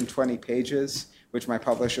 320 pages, which my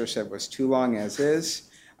publisher said was too long as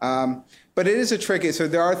is. But it is a tricky, so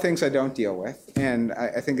there are things I don't deal with. And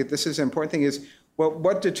I think that this is an important thing is,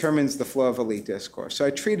 what determines the flow of elite discourse? So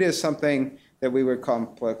I treat it as something that we would call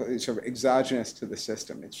political, sort of exogenous to the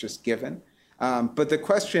system. It's just given. But the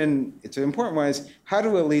question, it's an important one, is how do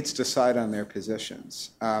elites decide on their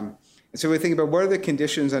positions? And so we think about what are the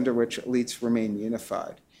conditions under which elites remain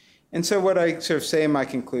unified. And so what I sort of say in my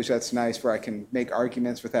conclusion, that's nice, where I can make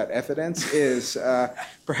arguments without evidence, is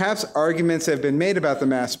perhaps arguments that have been made about the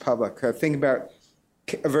mass public. Think about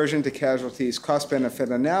aversion to casualties, cost-benefit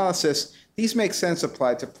analysis. These make sense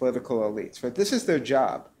applied to political elites. Right? This is their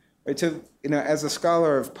job. Right? So, as a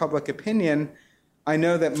scholar of public opinion, I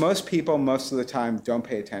know that most people, most of the time, don't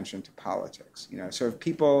pay attention to politics. So if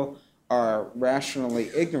people are rationally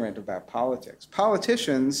ignorant about politics,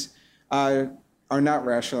 politicians are not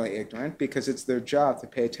rationally ignorant because it's their job to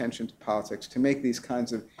pay attention to politics, to make these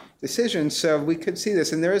kinds of decisions. So we could see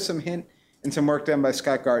this, and there is some hint in some work done by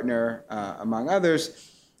Scott Gartner, among others,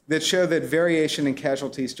 that show that variation in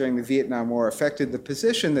casualties during the Vietnam War affected the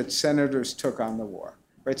position that senators took on the war.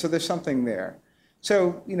 Right? So there's something there.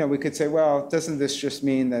 So, we could say, well, doesn't this just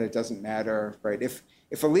mean that it doesn't matter, right? If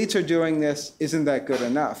elites are doing this, isn't that good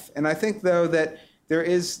enough? And I think, though, that there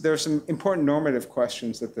are some important normative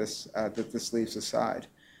questions that this leaves aside.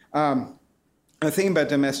 I'm thinking about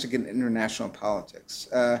domestic and international politics.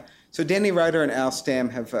 So Danny Ryder and Al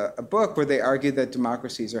Stamm have a book where they argue that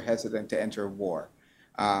democracies are hesitant to enter war.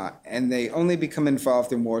 And they only become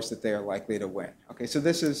involved in wars that they are likely to win. Okay, so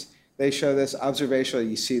they show this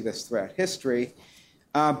observationally, you see this throughout history.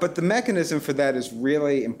 But the mechanism for that is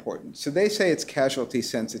really important. So they say it's casualty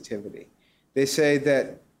sensitivity. They say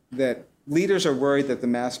that leaders are worried that the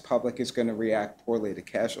mass public is going to react poorly to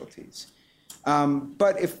casualties.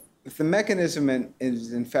 But if the mechanism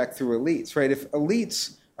is in fact through elites, right? If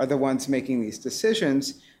elites are the ones making these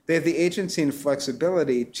decisions, they have the agency and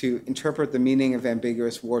flexibility to interpret the meaning of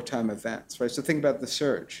ambiguous wartime events, right? So think about the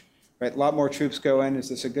surge, right? A lot more troops go in. Is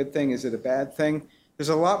this a good thing? Is it a bad thing? There's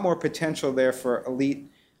a lot more potential there for elite,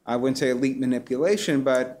 I wouldn't say elite manipulation,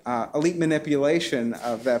 but elite manipulation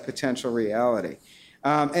of that potential reality.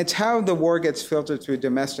 It's how the war gets filtered through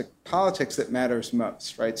domestic politics that matters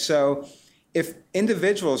most, right? So if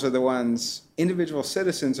individual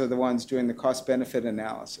citizens are the ones doing the cost-benefit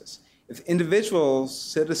analysis, if individual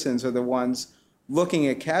citizens are the ones looking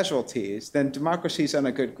at casualties, then democracy is on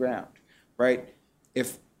a good ground, right?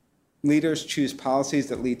 If leaders choose policies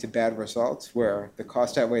that lead to bad results, where the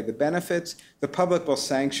costs outweigh the benefits, the public will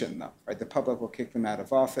sanction them, right? The public will kick them out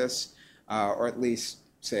of office, or at least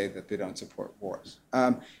say that they don't support wars.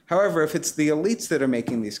 However, if it's the elites that are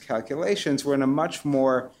making these calculations, we're in a much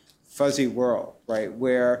more fuzzy world, right,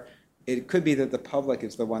 where it could be that the public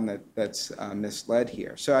is the one that's misled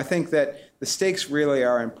here. So I think that the stakes really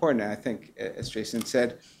are important. And I think, as Jason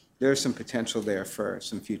said, there's some potential there for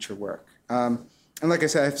some future work. And like I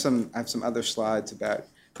said, I have some other slides about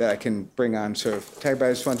that I can bring on sort of, but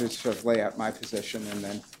I just wanted to sort of lay out my position, and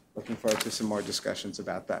then looking forward to some more discussions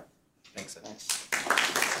about that. Thanks.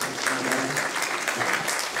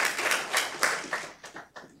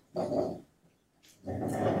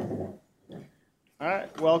 All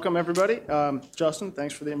right, welcome everybody. Justin,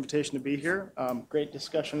 thanks for the invitation to be here. Great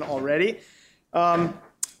discussion already.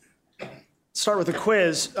 Start with a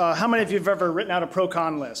quiz. How many of you have ever written out a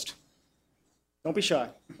pro-con list? Don't be shy.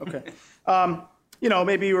 Okay.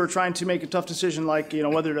 Maybe you were trying to make a tough decision, like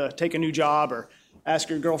whether to take a new job or ask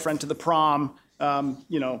your girlfriend to the prom,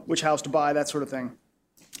 which house to buy, that sort of thing.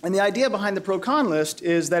 And the idea behind the pro-con list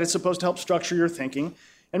is that it's supposed to help structure your thinking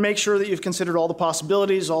and make sure that you've considered all the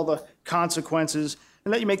possibilities, all the consequences,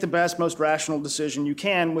 and that you make the best, most rational decision you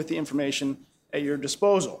can with the information at your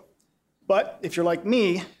disposal. But if you're like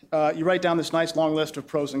me, you write down this nice long list of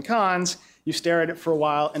pros and cons, you stare at it for a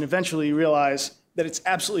while, and eventually you realize that it's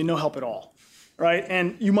absolutely no help at all, right?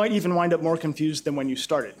 And you might even wind up more confused than when you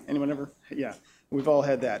started. Anyone ever? Yeah, we've all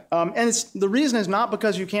had that. And the reason is not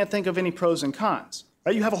because you can't think of any pros and cons,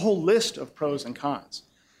 right? You have a whole list of pros and cons.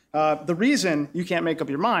 The reason you can't make up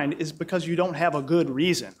your mind is because you don't have a good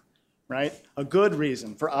reason, right? A good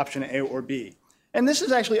reason for option A or B. And this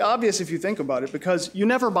is actually obvious if you think about it, because you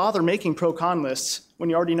never bother making pro-con lists when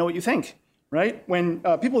you already know what you think, right? When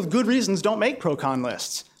people with good reasons don't make pro-con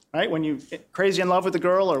lists, right? When you're crazy in love with a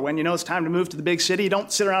girl, or when you know it's time to move to the big city, you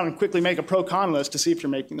don't sit around and quickly make a pro-con list to see if you're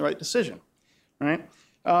making the right decision, right?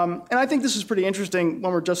 And I think this is pretty interesting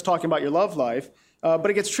when we're just talking about your love life, but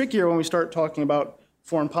it gets trickier when we start talking about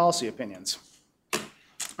foreign policy opinions.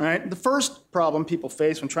 All right? The first problem people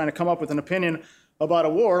face when trying to come up with an opinion about a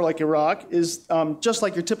war like Iraq is just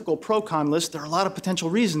like your typical pro-con list, there are a lot of potential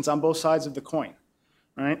reasons on both sides of the coin.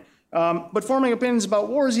 Right? But forming opinions about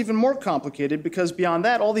war is even more complicated, because beyond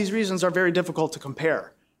that, all these reasons are very difficult to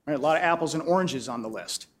compare. Right? A lot of apples and oranges on the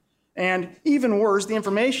list. And even worse, the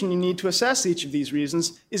information you need to assess each of these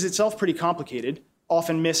reasons is itself pretty complicated,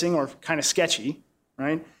 often missing or kind of sketchy.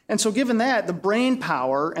 Right? And so given that, the brain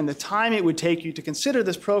power and the time it would take you to consider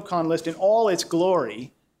this pro-con list in all its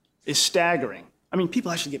glory is staggering. I mean,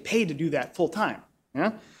 people actually get paid to do that full time.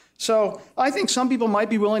 Yeah? So I think some people might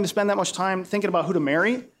be willing to spend that much time thinking about who to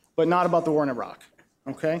marry, but not about the war in Iraq.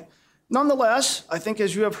 Okay? Nonetheless, I think,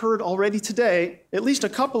 as you have heard already today, at least a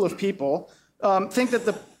couple of people think that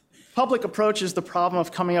the public approaches the problem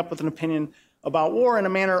of coming up with an opinion about war in a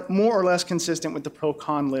manner more or less consistent with the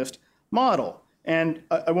pro-con list model. And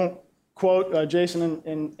I won't quote Jason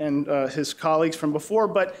and his colleagues from before,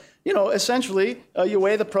 but essentially you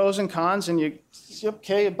weigh the pros and cons, and you see,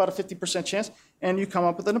 okay, about a 50% chance, and you come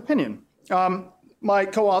up with an opinion. My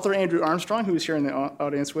co-author, Andrew Armstrong, who is here in the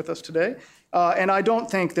audience with us today, and I don't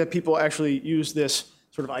think that people actually use this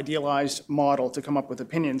sort of idealized model to come up with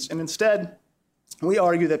opinions. And instead, we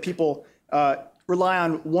argue that people rely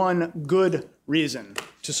on one good reason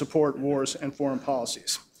to support wars and foreign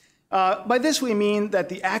policies. By this, we mean that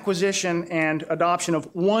the acquisition and adoption of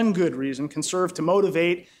one good reason can serve to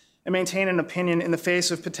motivate and maintain an opinion in the face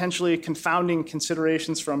of potentially confounding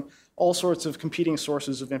considerations from all sorts of competing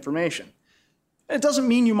sources of information. It doesn't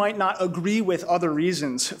mean you might not agree with other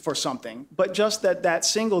reasons for something, but just that that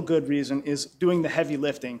single good reason is doing the heavy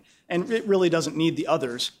lifting, and it really doesn't need the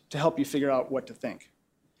others to help you figure out what to think.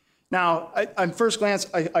 Now, on first glance,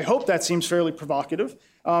 I hope that seems fairly provocative,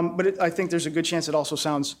 but I think there's a good chance it also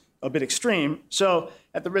sounds a bit extreme. So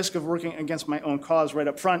at the risk of working against my own cause right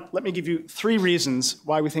up front, let me give you 3 reasons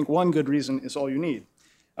why we think one good reason is all you need.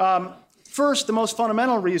 First, the most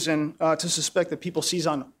fundamental reason to suspect that people seize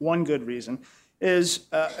on one good reason is,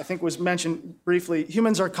 I think was mentioned briefly,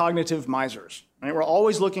 humans are cognitive misers. Right? We're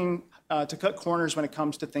always looking to cut corners when it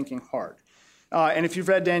comes to thinking hard. And if you've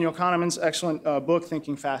read Daniel Kahneman's excellent book,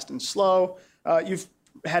 Thinking Fast and Slow, you've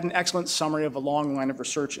had an excellent summary of a long line of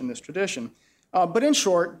research in this tradition. But in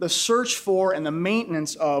short, the search for and the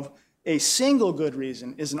maintenance of a single good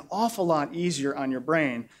reason is an awful lot easier on your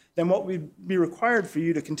brain than what would be required for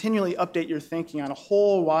you to continually update your thinking on a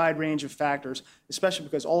whole wide range of factors, especially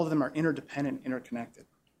because all of them are interdependent and interconnected.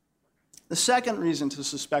 The second reason to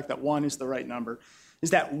suspect that one is the right number is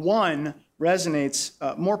that one resonates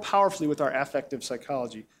more powerfully with our affective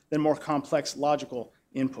psychology than more complex logical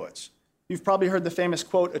inputs. You've probably heard the famous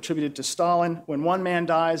quote attributed to Stalin, when one man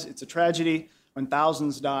dies, it's a tragedy. When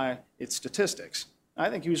thousands die, it's statistics. I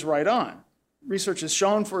think he was right on. Research has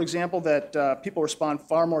shown, for example, that people respond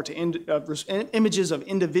far more to images of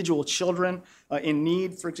individual children in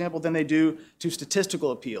need, for example, than they do to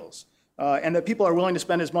statistical appeals. And that people are willing to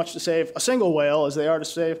spend as much to save a single whale as they are to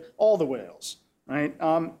save all the whales. Right?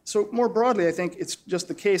 So more broadly, I think it's just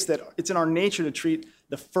the case that it's in our nature to treat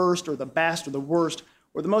the first or the best or the worst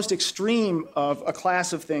or the most extreme of a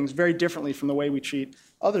class of things very differently from the way we treat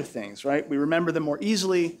other things, right? We remember them more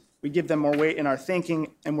easily, we give them more weight in our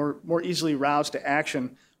thinking, and we're more easily roused to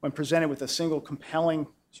action when presented with a single compelling,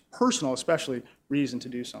 personal especially, reason to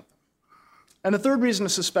do something. And the third reason to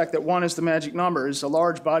suspect that one is the magic number is a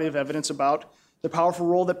large body of evidence about the powerful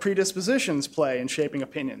role that predispositions play in shaping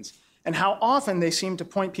opinions, and how often they seem to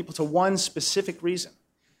point people to one specific reason.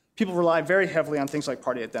 People rely very heavily on things like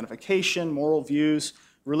party identification, moral views,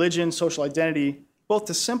 religion, social identity, both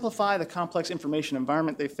to simplify the complex information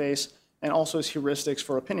environment they face and also as heuristics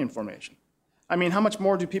for opinion formation. I mean, how much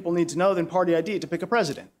more do people need to know than party ID to pick a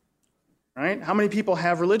president, right? How many people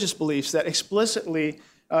have religious beliefs that explicitly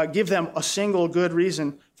give them a single good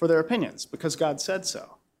reason for their opinions because God said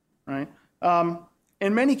so, right?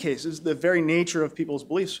 In many cases, the very nature of people's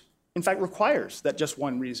beliefs, in fact, requires that just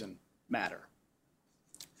one reason matter.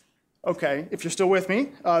 Okay, if you're still with me,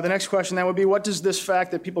 the next question then would be, what does this fact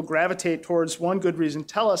that people gravitate towards one good reason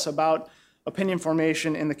tell us about opinion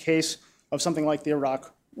formation in the case of something like the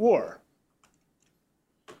Iraq War?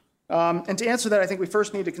 And to answer that, I think we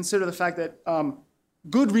first need to consider the fact that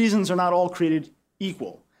good reasons are not all created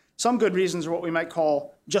equal. Some good reasons are what we might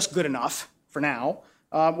call just good enough for now,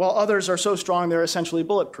 while others are so strong they're essentially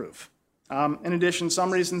bulletproof. In addition, some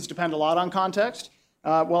reasons depend a lot on context,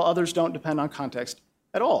 while others don't depend on context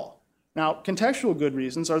at all. Now, contextual good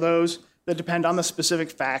reasons are those that depend on the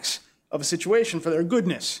specific facts of a situation for their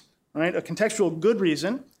goodness, right? A contextual good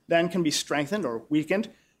reason then can be strengthened or weakened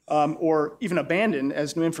or even abandoned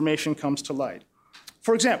as new information comes to light.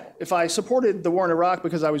 For example, if I supported the war in Iraq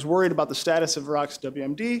because I was worried about the status of Iraq's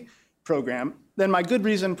WMD program, then my good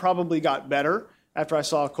reason probably got better after I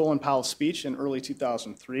saw Colin Powell's speech in early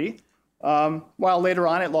 2003, while later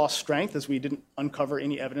on it lost strength as we didn't uncover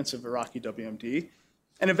any evidence of Iraqi WMD.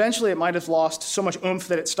 And eventually it might have lost so much oomph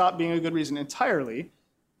that it stopped being a good reason entirely,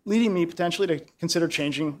 leading me potentially to consider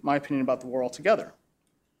changing my opinion about the war altogether.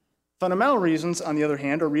 Fundamental reasons, on the other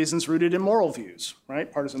hand, are reasons rooted in moral views,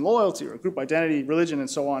 right? Partisan loyalty or group identity, religion, and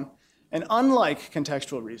so on. And unlike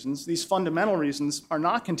contextual reasons, these fundamental reasons are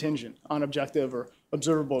not contingent on objective or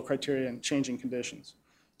observable criteria and changing conditions.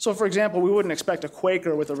 So, for example, we wouldn't expect a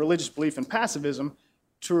Quaker with a religious belief in pacifism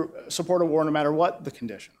to support a war no matter what the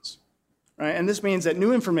conditions. Right? And this means that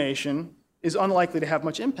new information is unlikely to have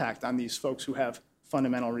much impact on these folks who have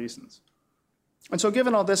fundamental reasons. And so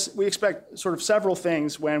given all this, we expect sort of several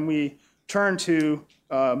things when we turn to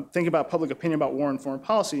think about public opinion about war and foreign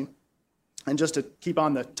policy. And just to keep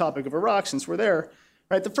on the topic of Iraq, since we're there,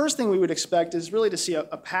 right, the first thing we would expect is really to see a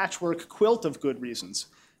patchwork quilt of good reasons,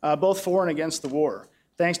 both for and against the war,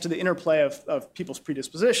 thanks to the interplay of people's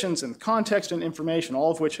predispositions and context and information, all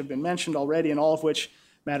of which have been mentioned already and all of which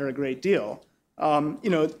matter a great deal.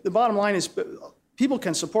 The bottom line is people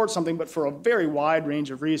can support something, but for a very wide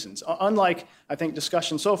range of reasons. Unlike, I think,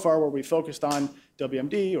 discussion so far where we focused on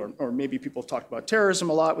WMD, or maybe people talked about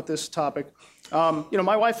terrorism a lot with this topic.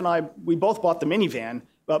 My wife and I, we both bought the minivan,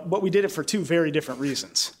 but we did it for two very different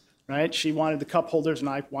reasons, right? She wanted the cup holders, and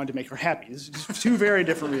I wanted to make her happy. It's two very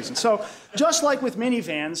different reasons. So just like with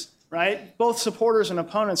minivans, right, both supporters and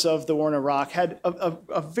opponents of the war in Iraq had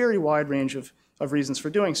a very wide range of reasons for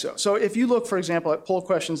doing so. So if you look, for example, at poll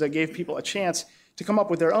questions that gave people a chance to come up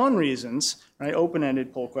with their own reasons, right,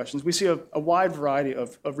 open-ended poll questions, we see a wide variety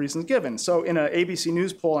of reasons given. So in an ABC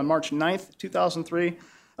News poll on March 9th, 2003,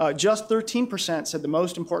 just 13% said the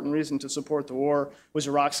most important reason to support the war was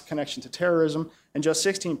Iraq's connection to terrorism, and just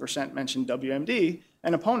 16% mentioned WMD,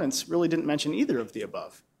 and opponents really didn't mention either of the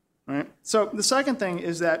above. Right? So the second thing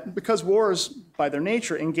is that because wars, by their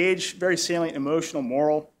nature, engage very salient emotional,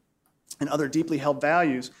 moral, and other deeply held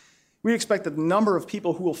values, we expect that the number of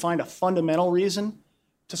people who will find a fundamental reason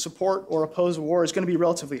to support or oppose a war is going to be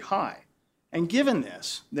relatively high. And given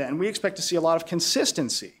this, then, we expect to see a lot of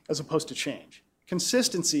consistency as opposed to change.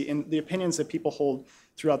 Consistency in the opinions that people hold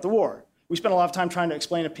throughout the war. We spent a lot of time trying to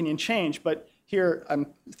explain opinion change, but here I'm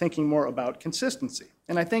thinking more about consistency.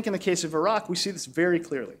 And I think in the case of Iraq, we see this very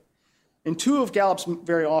clearly. In two of Gallup's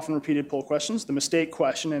very often repeated poll questions, the mistake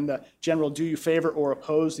question and the general do you favor or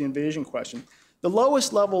oppose the invasion question, The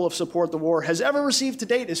lowest level of support the war has ever received to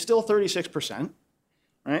date is still 36%,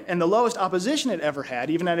 right? And the lowest opposition it ever had,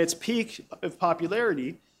 even at its peak of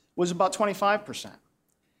popularity, was about 25%.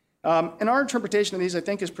 And our interpretation of these, I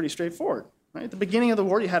think, is pretty straightforward. Right? At the beginning of the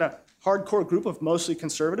war, you had a hardcore group of mostly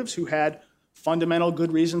conservatives who had fundamental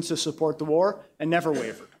good reasons to support the war and never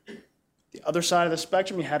wavered. The other side of the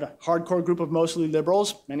spectrum, you had a hardcore group of mostly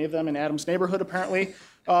liberals, many of them in Adams' neighborhood apparently,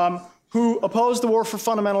 who opposed the war for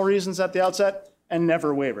fundamental reasons at the outset and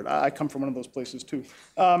never wavered. I come from one of those places too,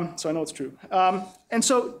 so I know it's true. And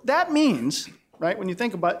so that means, right, when you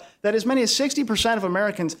think about it, that as many as 60% of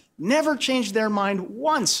Americans never changed their mind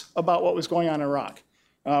once about what was going on in Iraq,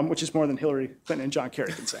 which is more than Hillary Clinton and John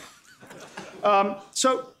Kerry can say. I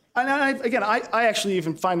actually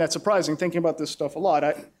even find that surprising, thinking about this stuff a lot.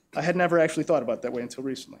 I had never actually thought about it that way until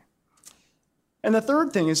recently. And the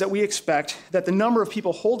third thing is that we expect that the number of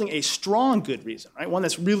people holding a strong good reason, right, one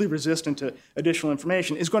that's really resistant to additional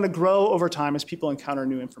information, is going to grow over time as people encounter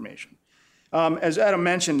new information. As Adam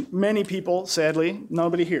mentioned, many people, sadly,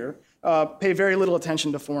 nobody here, pay very little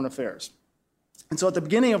attention to foreign affairs. And so at the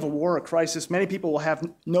beginning of a war, a crisis, many people will have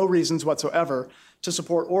no reasons whatsoever to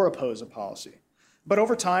support or oppose a policy. But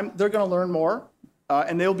over time, they're going to learn more,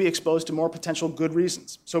 and they'll be exposed to more potential good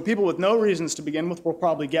reasons. So people with no reasons to begin with will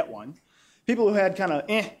probably get one. People who had kind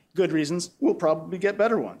of good reasons will probably get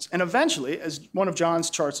better ones. And eventually, as one of John's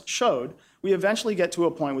charts showed, we eventually get to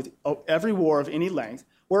a point with every war of any length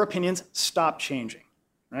where opinions stop changing,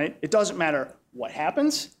 right? It doesn't matter what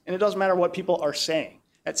happens, and it doesn't matter what people are saying.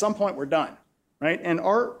 At some point, we're done, right? And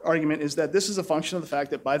our argument is that this is a function of the fact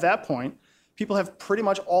that by that point, people have pretty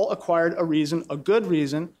much all acquired a reason, a good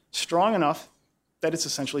reason, strong enough that it's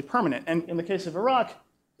essentially permanent. And in the case of Iraq,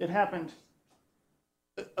 it happened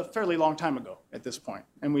a fairly long time ago at this point.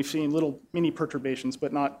 And we've seen little mini perturbations,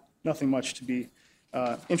 but nothing much to be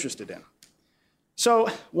interested in. So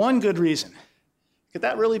one good reason. Could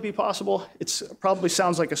that really be possible? It probably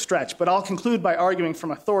sounds like a stretch, but I'll conclude by arguing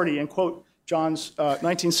from authority and quote John's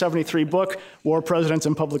 1973 book, War, Presidents,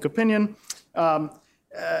 and Public Opinion,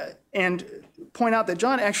 and point out that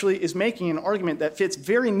John actually is making an argument that fits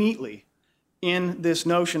very neatly in this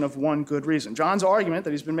notion of one good reason. John's argument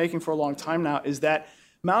that he's been making for a long time now is that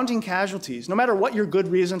mounting casualties, no matter what your good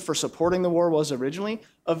reason for supporting the war was originally,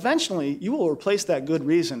 eventually you will replace that good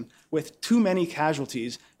reason with too many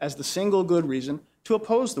casualties as the single good reason to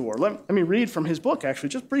oppose the war. Let me read from his book, actually,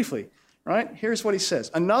 just briefly. Right? Here's what he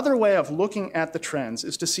says. Another way of looking at the trends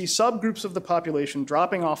is to see subgroups of the population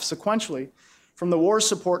dropping off sequentially from the war's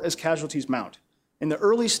support as casualties mount. In the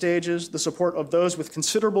early stages, the support of those with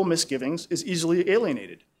considerable misgivings is easily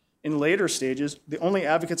alienated. In later stages, the only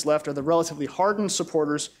advocates left are the relatively hardened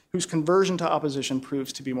supporters whose conversion to opposition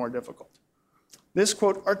proves to be more difficult. This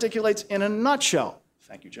quote articulates in a nutshell,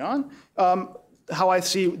 thank you, John, how I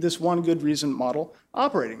see this one good reason model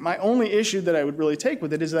operating. My only issue that I would really take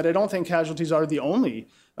with it is that I don't think casualties are the only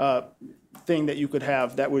thing that you could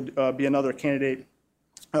have that would be another candidate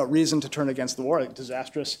reason to turn against the war. Like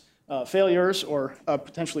disastrous failures or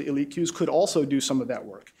potentially elite coups could also do some of that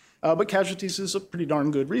work. But casualties is a pretty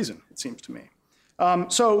darn good reason, it seems to me.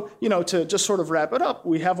 So, to just sort of wrap it up,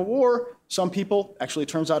 we have a war. Some people, actually it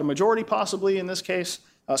turns out a majority possibly in this case,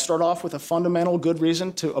 start off with a fundamental good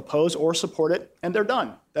reason to oppose or support it, and they're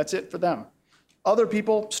done. That's it for them. Other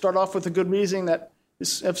people start off with a good reason that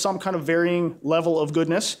is of some kind of varying level of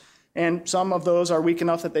goodness, and some of those are weak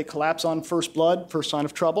enough that they collapse on first blood, first sign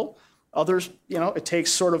of trouble. Others, it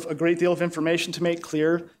takes sort of a great deal of information to make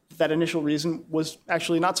clear that initial reason was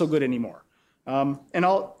actually not so good anymore. And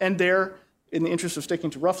I'll end there in the interest of sticking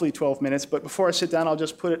to roughly 12 minutes, but before I sit down, I'll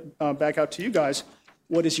just put it back out to you guys.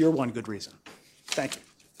 What is your one good reason? Thank you.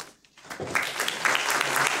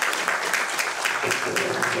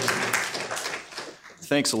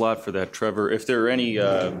 Thanks a lot for that, Trevor. If there are any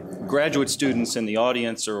graduate students in the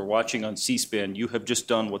audience or watching on C-SPAN, you have just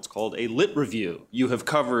done what's called a lit review. You have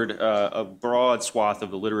covered a broad swath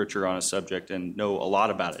of the literature on a subject and know a lot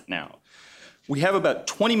about it now. We have about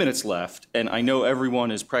 20 minutes left, and I know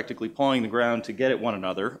everyone is practically pawing the ground to get at one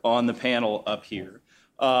another on the panel up here.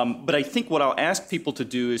 But I think what I'll ask people to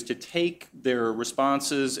do is to take their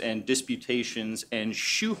responses and disputations and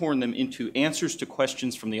shoehorn them into answers to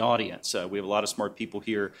questions from the audience. We have a lot of smart people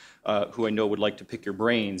here who I know would like to pick your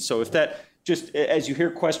brains. So if that, just as you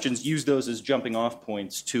hear questions, use those as jumping off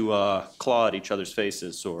points to claw at each other's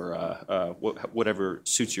faces or whatever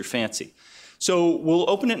suits your fancy. So we'll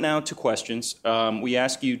open it now to questions. We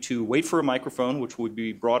ask you to wait for a microphone, which would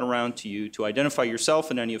be brought around to you, to identify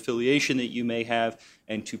yourself and any affiliation that you may have,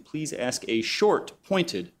 and to please ask a short,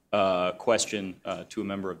 pointed question to a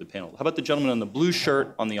member of the panel. How about the gentleman on the blue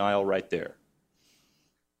shirt on the aisle right there?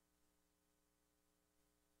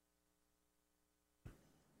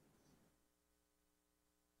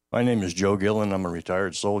 My name is Joe Gillen. I'm a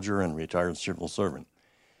retired soldier and retired civil servant.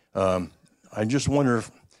 I just wonder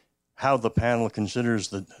how the panel considers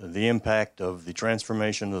the impact of the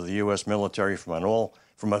transformation of the U.S. military from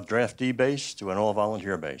a draftee base to an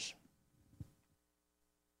all-volunteer base.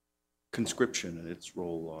 Conscription and its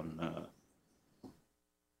role on.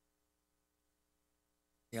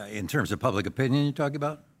 Yeah, in terms of public opinion, you're talking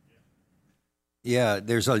about? Yeah,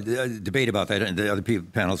 there's a debate about that, and the other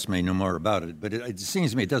panelists may know more about it, but it seems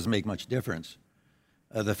to me it doesn't make much difference.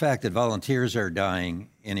 The fact that volunteers are dying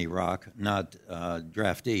in Iraq, not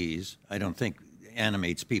draftees, I don't think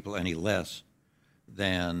animates people any less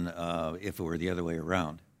than if it were the other way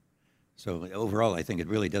around. So overall, I think it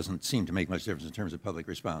really doesn't seem to make much difference in terms of public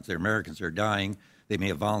response. The Americans are dying. They may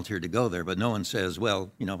have volunteered to go there, but no one says,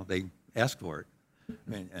 well, they asked for it.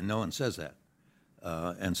 And no one says that.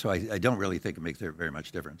 And so I don't really think it makes very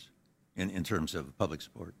much difference in terms of public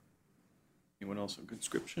support. Anyone else on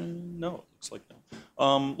conscription? No, it looks like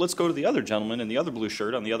no. Let's go to the other gentleman in the other blue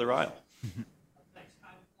shirt on the other aisle.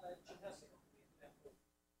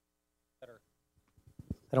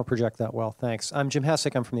 I don't project that well, thanks. I'm Jim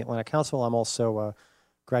Hessick. I'm from the Atlantic Council. I'm also a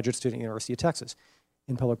graduate student at the University of Texas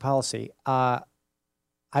in public policy. I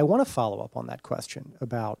want to follow up on that question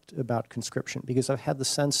about conscription, because I've had the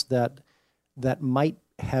sense that might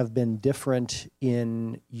have been different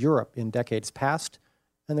in Europe in decades past,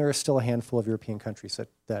 and there are still a handful of European countries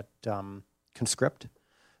that conscript.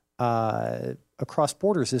 Across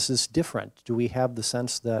borders, this is different. Do we have the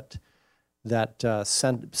sense that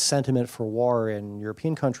sentiment for war in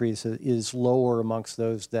European countries is lower amongst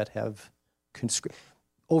those that have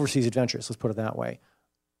overseas adventures, let's put it that way,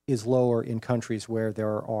 is lower in countries where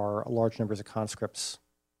there are large numbers of conscripts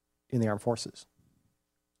in the armed forces?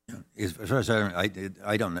 As far as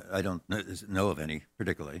I don't know of any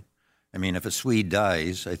particularly. I mean, if a Swede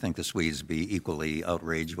dies, I think the Swedes be equally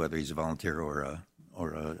outraged whether he's a volunteer or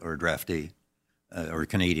a draftee or a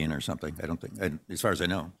Canadian or something. I don't think, as far as I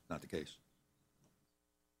know, not the case.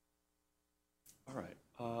 All right.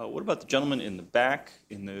 What about the gentleman in the back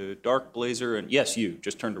in the dark blazer? And yes, you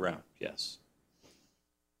just turned around. Yes.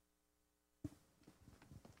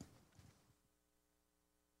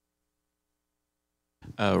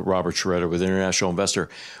 Robert Schroeder with International Investor.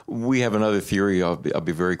 We have another theory, I'll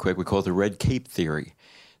be very quick, we call it the red cape theory,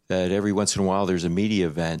 that every once in a while there's a media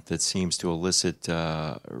event that seems to elicit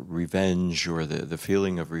revenge or the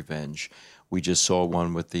feeling of revenge. We just saw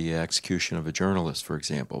one with the execution of a journalist, for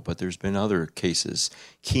example, but there's been other cases,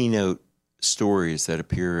 keynote stories that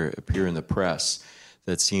appear in the press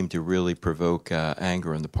that seem to really provoke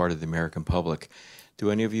anger on the part of the American public.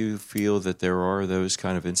 Do any of you feel that there are those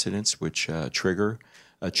kind of incidents which trigger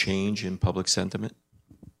a change in public sentiment?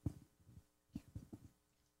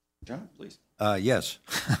 John, please. Yes.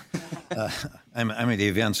 I'm the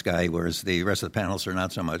events guy, whereas the rest of the panelists are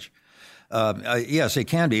not so much. Yes, it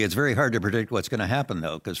can be. It's very hard to predict what's going to happen,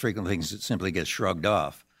 though, because frequently things simply get shrugged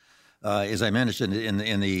off. As I mentioned,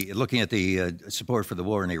 in the looking at the support for the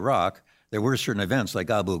war in Iraq, there were certain events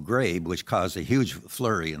like Abu Ghraib, which caused a huge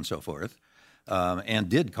flurry and so forth, and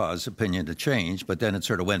did cause opinion to change, but then it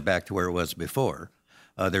sort of went back to where it was before.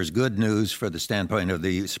 There's good news for the standpoint of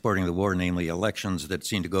the supporting the war, namely elections that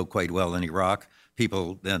seem to go quite well in Iraq.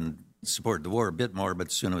 People then support the war a bit more,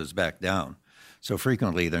 but soon it was back down. So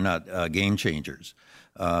frequently they're not game changers.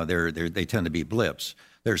 They tend to be blips.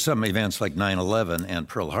 There's some events like 9/11 and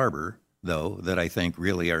Pearl Harbor, though, that I think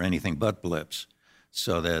really are anything but blips.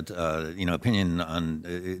 So that, opinion on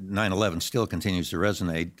 9/11 still continues to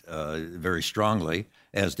resonate very strongly,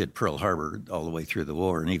 as did Pearl Harbor all the way through the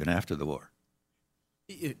war and even after the war.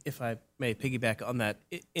 If I may piggyback on that,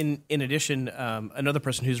 in addition, another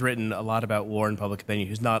person who's written a lot about war and public opinion,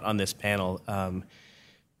 who's not on this panel,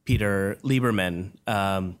 Peter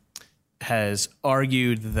Lieberman, has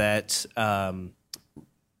argued that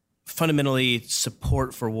fundamentally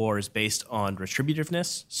support for war is based on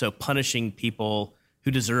retributiveness, so punishing people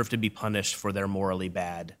who deserve to be punished for their morally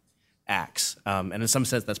bad acts. And in some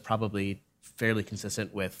sense, that's probably fairly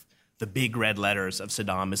consistent with the big red letters of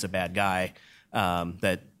Saddam is a bad guy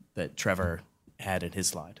that Trevor had in his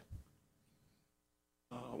slide.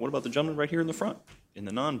 What about the gentleman right here in the front, in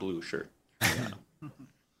the non-blue shirt?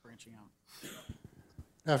 Branching out.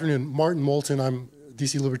 Afternoon, Martin Moulton. I'm a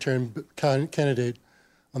DC Libertarian candidate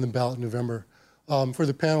on the ballot in November. For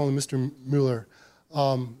the panel and Mr. Mueller,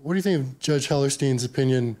 what do you think of Judge Hellerstein's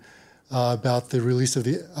opinion about the release of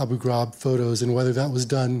the Abu Ghraib photos and whether that was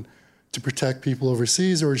done to protect people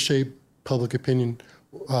overseas or shape public opinion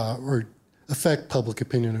or affect public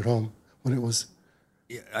opinion at home when it was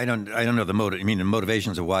I don't know the motive. I mean, the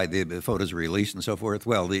motivations of why the photos were released and so forth.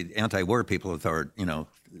 Well, the anti-war people thought,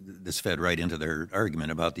 this fed right into their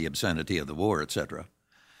argument about the obscenity of the war, et cetera.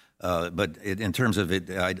 But in terms of it,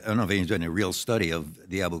 I don't know if anyone's done a real study of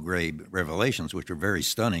the Abu Ghraib revelations, which were very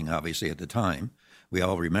stunning, obviously, at the time. We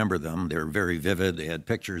all remember them. They were very vivid. They had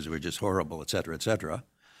pictures that were just horrible, et cetera, et cetera.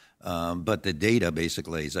 But the data,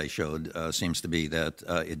 basically, as I showed, seems to be that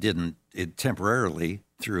it temporarily,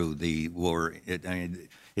 through the war, it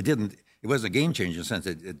wasn't a game changer in the sense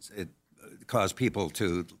that it caused people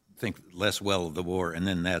to think less well of the war, and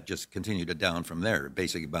then that just continued to down from there. It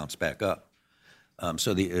basically bounced back up.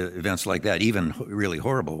 So the events like that, even really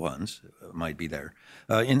horrible ones, might be there.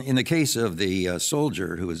 In the case of the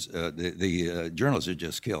soldier who was the journalist who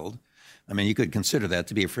just killed, I mean, you could consider that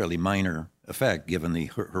to be a fairly minor effect given the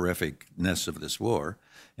horrificness of this war.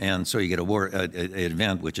 And so you get an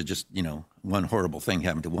event which is just, one horrible thing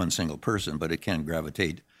happened to one single person, but it can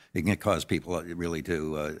gravitate. It can cause people really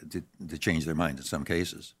to change their minds in some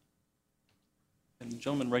cases. And the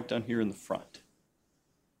gentleman right down here in the front.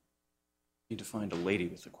 Need to find a lady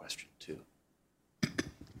with a question, too.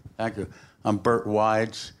 Thank you. I'm Bert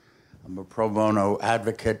Wides. I'm a pro bono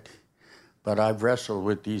advocate, but I've wrestled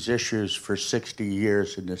with these issues for 60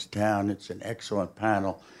 years in this town. It's an excellent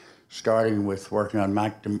panel, starting with working on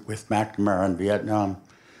with McNamara in Vietnam,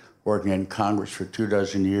 working in Congress for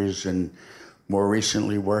 24 years, and more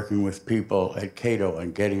recently working with people at Cato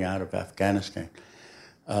and getting out of Afghanistan.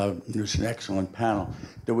 It was an excellent panel.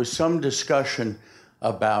 There was some discussion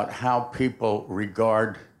about how people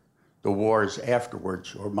regard the wars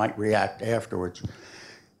afterwards or might react afterwards.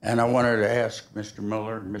 And I wanted to ask Mr.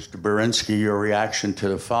 Miller and Mr. Berinsky your reaction to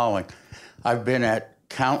the following. I've been at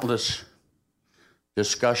countless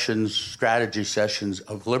discussions, strategy sessions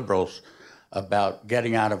of liberals about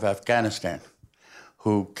getting out of Afghanistan,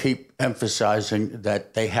 who keep emphasizing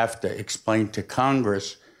that they have to explain to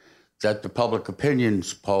Congress that the public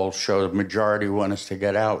opinions polls show the majority want us to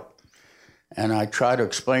get out. And I try to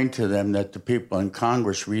explain to them that the people in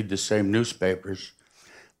Congress read the same newspapers,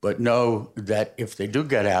 but know that if we do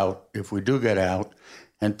get out,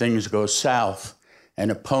 and things go south, an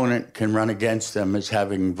opponent can run against them as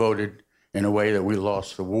having voted in a way that we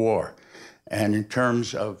lost the war. And in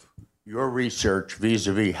terms of your research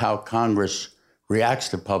vis-a-vis how Congress reacts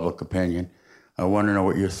to public opinion, I want to know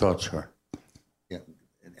what your thoughts are. Yeah,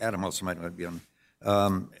 Adam also might not be on.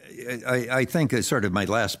 I think as sort of my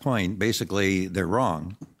last point, basically they're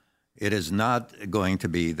wrong. It is not going to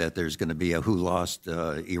be that there's going to be a who lost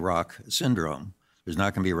Iraq syndrome. There's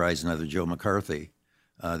not going to be a rise another Joe McCarthy.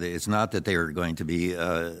 It's not that they are going to be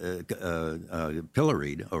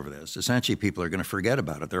pilloried over this. Essentially, people are going to forget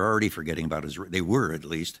about it. They're already forgetting about it. They were at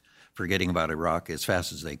least forgetting about Iraq as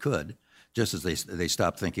fast as they could, just as they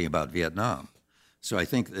stopped thinking about Vietnam. So I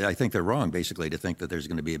think they're wrong, basically, to think that there's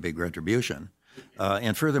going to be a big retribution.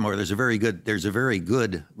 And furthermore, there's a very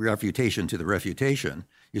good refutation to the refutation.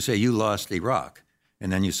 You say you lost Iraq, and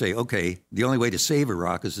then you say, okay, the only way to save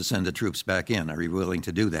Iraq is to send the troops back in. Are you willing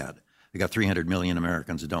to do that? We got 300 million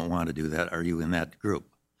Americans that don't want to do that. Are you in that group?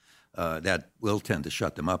 That will tend to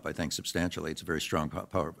shut them up, I think, substantially. It's a very strong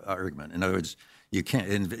power argument. In other words, you can't.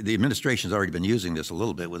 And the administration's already been using this a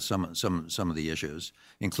little bit with some of the issues,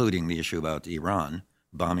 including the issue about Iran,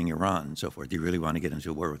 bombing Iran, and so forth. Do you really want to get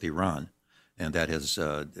into a war with Iran? And that has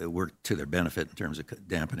worked to their benefit in terms of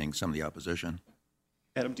dampening some of the opposition.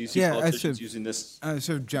 Adam, do you see politicians using this?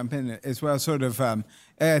 So jump in as well. Sort of, I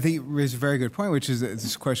think you raised a very good point, which is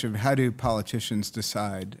this question of how do politicians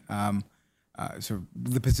decide sort of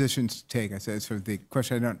the positions to take. I said sort of the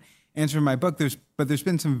question I don't answer in my book. But there's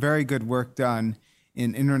been some very good work done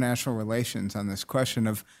in international relations on this question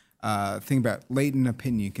of think about latent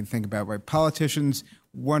opinion. You can think about politicians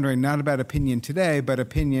wondering not about opinion today, but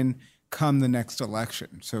opinion come the next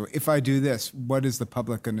election. So if I do this, what is the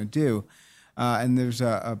public going to do? And there's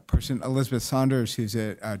a person, Elizabeth Saunders, who's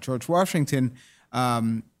at George Washington,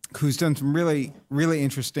 who's done some really, really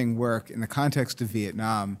interesting work in the context of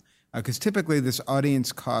Vietnam, because typically this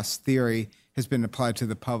audience cost theory has been applied to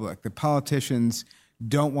the public. The politicians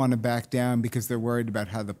don't want to back down because they're worried about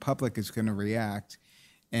how the public is going to react.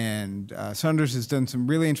 And Saunders has done some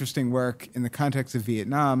really interesting work in the context of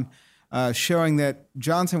Vietnam, showing that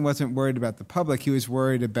Johnson wasn't worried about the public. He was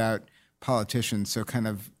worried about politicians, so kind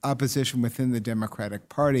of opposition within the Democratic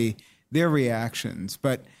Party, their reactions.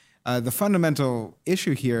 But the fundamental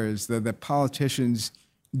issue here is that politicians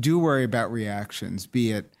do worry about reactions,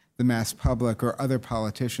 be it the mass public or other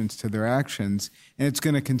politicians to their actions, and it's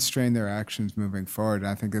going to constrain their actions moving forward. And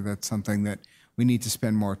I think that that's something that we need to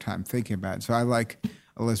spend more time thinking about. So I like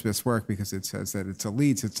Elizabeth's work because it says that it's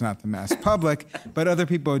elites, it's not the mass public, but other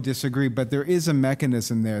people disagree. But there is a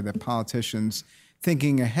mechanism there that politicians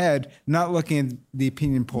thinking ahead, not looking at the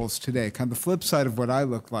opinion polls today, kind of the flip side of what I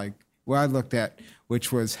looked at,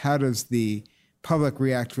 which was how does the public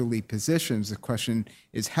react to elite positions? The question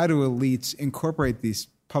is, how do elites incorporate these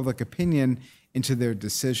public opinion into their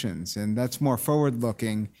decisions? And that's more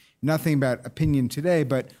forward-looking, nothing about opinion today,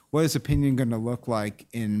 but what is opinion going to look like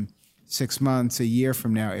in 6 months, a year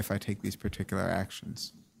from now, if I take these particular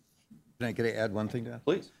actions? Can I add one thing to that?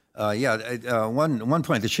 Please. One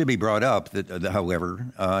point that should be brought up, however,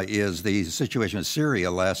 is the situation with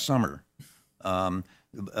Syria last summer. The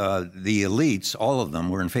elites, all of them,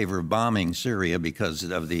 were in favor of bombing Syria because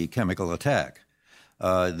of the chemical attack.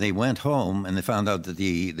 They went home and they found out that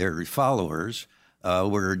their followers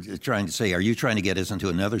were trying to say, are you trying to get us into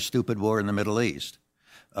another stupid war in the Middle East?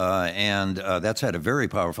 And that's had a very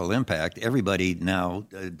powerful impact. Everybody now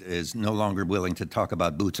is no longer willing to talk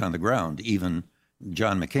about boots on the ground, even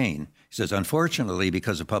John McCain. He says, unfortunately,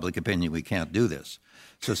 because of public opinion, we can't do this.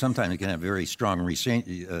 So sometimes it can have very strong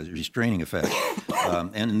restraining effect.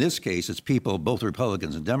 And in this case, it's people, both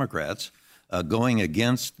Republicans and Democrats, going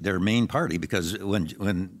against their main party, because when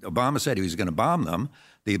Obama said he was going to bomb them,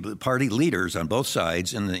 the party leaders on both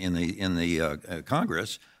sides in the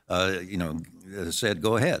Congress, said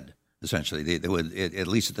go ahead. Essentially, at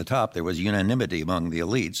least at the top, there was unanimity among the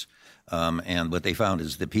elites. And what they found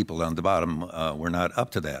is the people on the bottom were not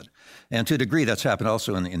up to that. And to a degree, that's happened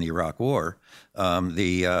also in the Iraq War.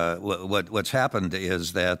 What's happened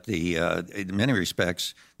is that in many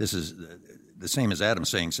respects, this is the same as Adam's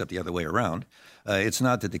saying, except the other way around. It's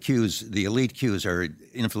not that the elite cues are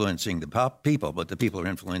influencing the people, but the people are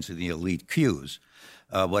influencing the elite cues.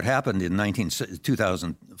 What happened in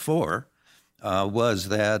 2004 was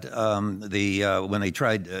that when they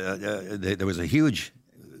tried, there was a huge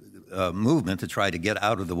movement to try to get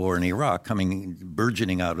out of the war in Iraq,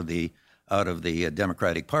 burgeoning out of the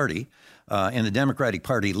Democratic Party, and the Democratic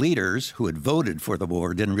Party leaders who had voted for the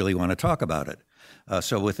war didn't really want to talk about it.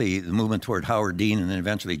 So with the movement toward Howard Dean and then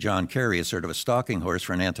eventually John Kerry as sort of a stalking horse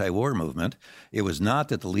for an anti-war movement, it was not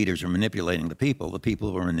that the leaders were manipulating the people. The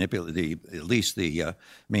people were manipulating, at least the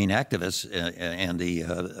main activists and the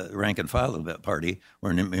rank and file of that party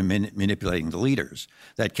were manipulating the leaders.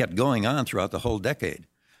 That kept going on throughout the whole decade.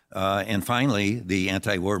 And finally, the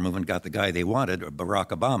anti-war movement got the guy they wanted, Barack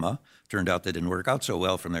Obama. Turned out that didn't work out so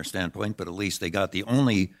well from their standpoint, but at least they got the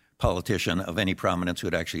only politician of any prominence who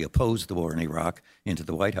had actually opposed the war in Iraq into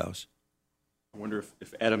the White House. I wonder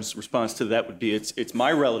if Adam's response to that would be, it's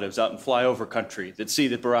my relatives out in flyover country that see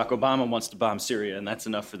that Barack Obama wants to bomb Syria, and that's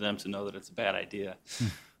enough for them to know that it's a bad idea.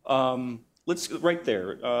 Let's, right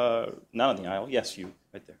there, not on the aisle. Yes, you,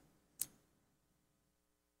 right there.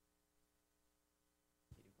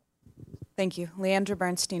 Thank you. Leandra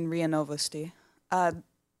Bernstein, RIA Novosti.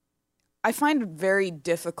 I find it very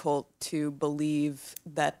difficult to believe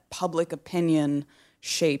that public opinion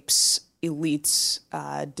shapes elites'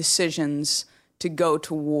 decisions to go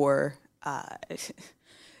to war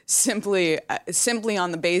simply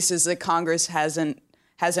on the basis that Congress hasn't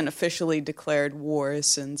officially declared war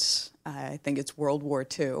since I think it's World War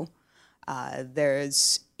II.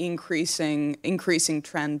 There's increasing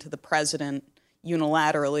trend to the president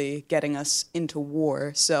unilaterally getting us into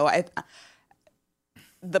war. So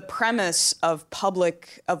the premise of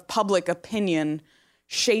public opinion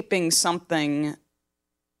shaping something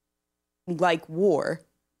like war,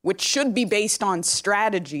 which should be based on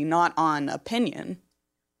strategy, not on opinion,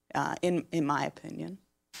 in my opinion,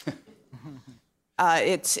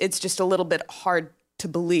 it's just a little bit hard to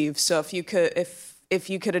believe. So if you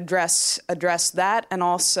could address that, and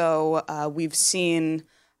also we've seen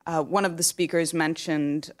one of the speakers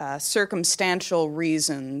mentioned circumstantial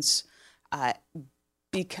reasons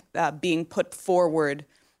being put forward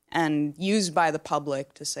and used by the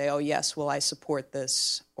public to say, oh, yes, well, I support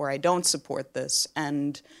this or I don't support this.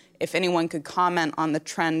 And if anyone could comment on the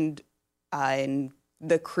trend in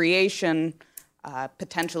the creation,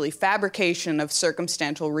 potentially fabrication of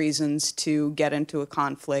circumstantial reasons to get into a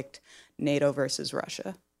conflict, NATO versus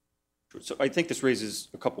Russia. So I think this raises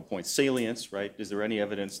a couple points. Salience, right? Is there any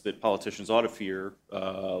evidence that politicians ought to fear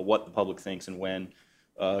what the public thinks and when?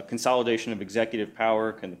 Consolidation of executive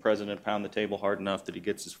power. Can the president pound the table hard enough that he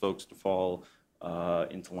gets his folks to fall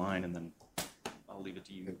into line? And then I'll leave it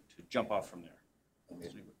to you to jump off from there.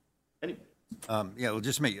 Anybody? We'll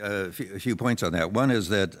just make a few points on that. One is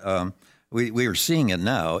that we are seeing it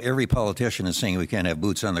now. Every politician is saying we can't have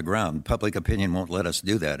boots on the ground. Public opinion won't let us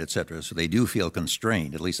do that, et cetera. So they do feel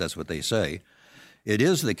constrained. At least that's what they say. It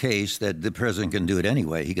is the case that the president can do it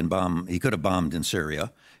anyway. He could have bombed in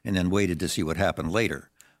Syria and then waited to see what happened later.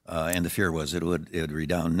 And the fear was it would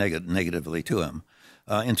redound negatively to him.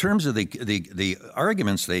 In terms of the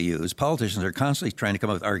arguments they use, politicians are constantly trying to come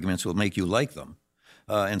up with arguments that will make you like them.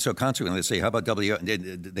 And so consequently, they say, how about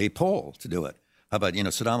they poll to do it. How about,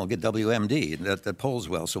 Saddam will get WMD. That polls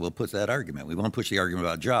well, so we'll put that argument. We won't push the argument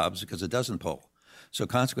about jobs because it doesn't poll. So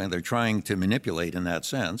consequently, they're trying to manipulate in that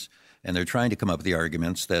sense, and they're trying to come up with the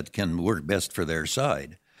arguments that can work best for their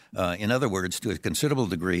side. In other words, to a considerable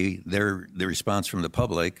degree, the response from the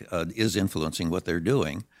public is influencing what they're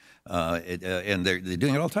doing. And they're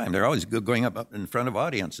doing it all the time. They're always going up in front of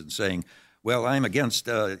audience and saying, well, I'm against,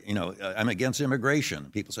 I'm against immigration.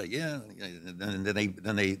 People say, yeah, and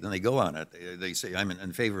then they go on it. They say, I'm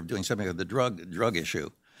in favor of doing something with the drug issue.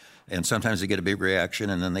 And sometimes they get a big reaction,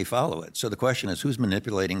 and then they follow it. So the question is, who's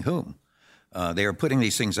manipulating whom? They are putting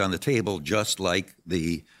these things on the table just like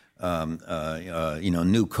the,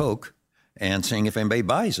 new Coke, and seeing if anybody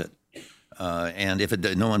buys it. And if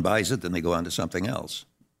no one buys it, then they go on to something else.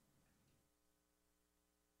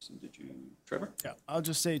 Did you, Trevor? Yeah, I'll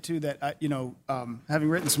just say, too, that, having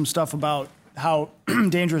written some stuff about how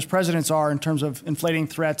dangerous presidents are in terms of inflating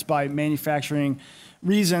threats by manufacturing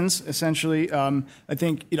reasons, essentially, I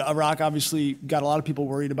think, Iraq obviously got a lot of people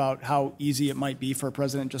worried about how easy it might be for a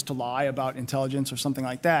president just to lie about intelligence or something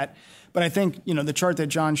like that. But I think, the chart that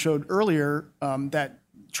John showed earlier, that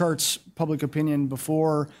charts public opinion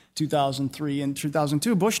before 2003 and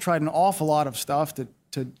 2002, Bush tried an awful lot of stuff to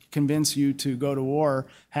convince you to go to war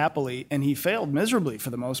happily, and he failed miserably for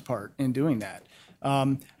the most part in doing that.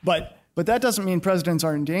 But that doesn't mean presidents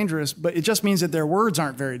aren't dangerous, but it just means that their words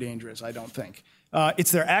aren't very dangerous, I don't think.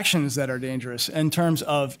 It's their actions that are dangerous in terms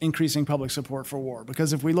of increasing public support for war.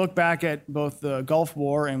 Because if we look back at both the Gulf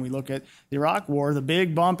War and we look at the Iraq War, the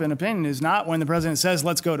big bump in opinion is not when the president says,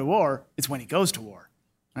 let's go to war, it's when he goes to war.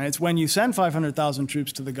 Right? It's when you send 500,000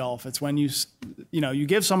 troops to the Gulf. It's when you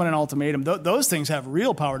give someone an ultimatum. Those things have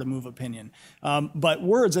real power to move opinion. But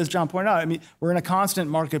words, as John pointed out, we're in a constant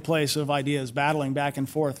marketplace of ideas battling back and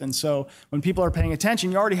forth. And so when people are paying attention,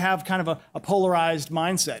 you already have kind of a polarized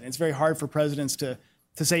mindset. And it's very hard for presidents to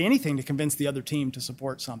say anything to convince the other team to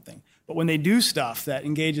support something. But when they do stuff that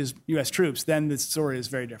engages U.S. troops, then the story is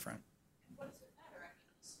very different.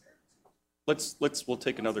 We'll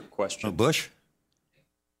take another question. Oh, Bush?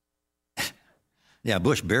 Yeah,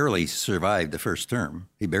 Bush barely survived the first term.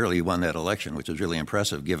 He barely won that election, which was really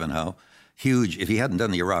impressive given how huge, if he hadn't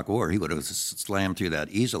done the Iraq War, he would have slammed through that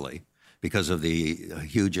easily because of the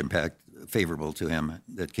huge impact favorable to him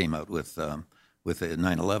that came out with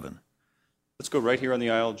 9/11. Let's go right here on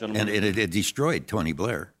the aisle, gentlemen. And it destroyed Tony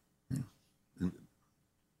Blair.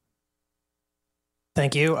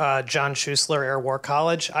 Thank you. John Schuessler, Air War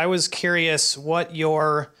College. I was curious what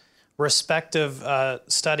your respective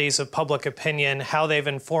studies of public opinion, how they've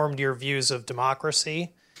informed your views of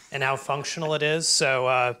democracy and how functional it is. So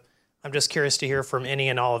I'm just curious to hear from any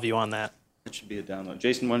and all of you on that. That should be a download.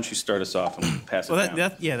 Jason, why don't you start us off and pass it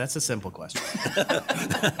down? That's a simple question.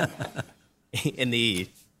 In the,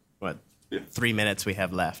 3 minutes we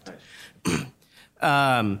have left.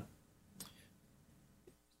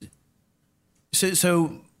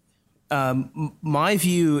 My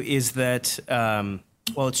view is that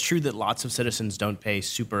well, it's true that lots of citizens don't pay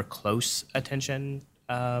super close attention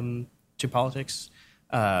to politics.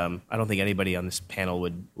 I don't think anybody on this panel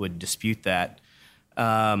would dispute that.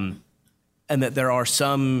 And that there are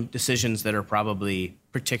some decisions that are probably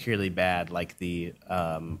particularly bad, like the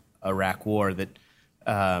Iraq War, that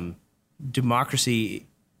democracy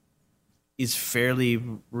is fairly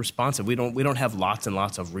responsive. We don't have lots and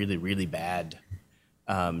lots of really, really bad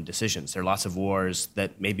decisions. There are lots of wars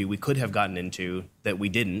that maybe we could have gotten into that we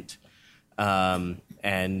didn't. And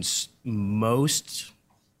most,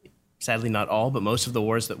 sadly not all, but most of the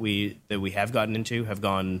wars that we have gotten into have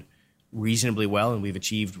gone reasonably well, and we've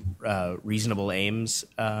achieved reasonable aims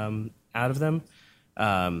out of them.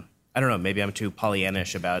 I don't know, maybe I'm too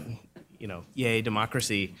Pollyannish about, yay,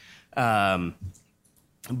 democracy.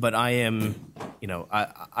 But I am,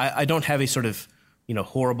 I don't have a sort of,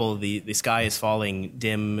 horrible, the sky is falling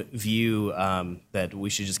dim view that we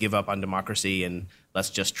should just give up on democracy and let's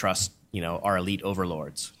just trust, our elite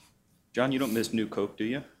overlords. John, you don't miss New Coke, do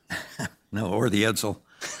you? No, or the Edsel.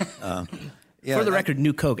 Yeah, for the record,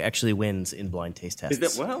 New Coke actually wins in blind taste tests.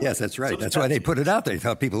 Is that, well? Yes, that's right. So that's why they put it out there. They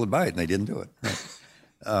thought people would buy it, and they didn't do it.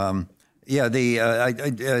 Right.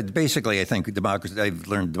 Basically, I think democracy. I've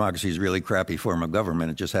learned democracy is a really crappy form of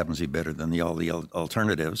government. It just happens to be better than all the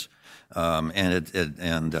alternatives, and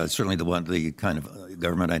certainly the kind of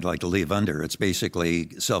government I'd like to live under. It's basically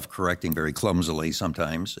self-correcting very clumsily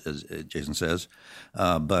sometimes, as Jason says,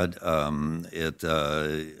 but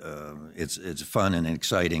it's fun and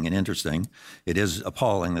exciting and interesting. It is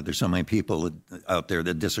appalling that there's so many people out there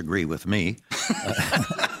that disagree with me.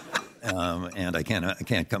 And I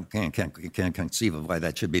can't conceive of why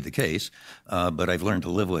that should be the case, but I've learned to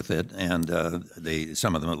live with it, and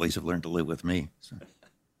some of them at least have learned to live with me. So.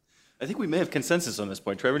 I think we may have consensus on this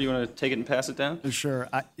point. Trevor, do you want to take it and pass it down? Sure.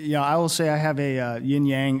 I will say I have a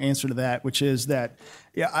yin-yang answer to that, which is that,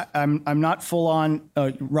 I'm not full on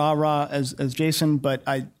rah-rah as Jason, but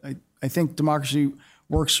I think democracy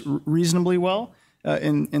works reasonably well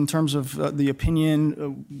in terms of the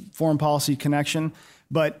opinion, foreign policy connection.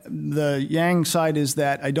 But the yang side is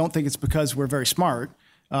that I don't think it's because we're very smart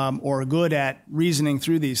or good at reasoning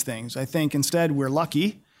through these things. I think instead we're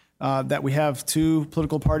lucky that we have two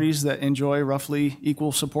political parties that enjoy roughly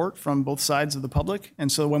equal support from both sides of the public.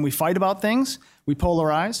 And so when we fight about things, we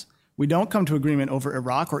polarize. We don't come to agreement over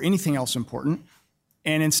Iraq or anything else important.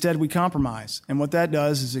 And instead we compromise. And what that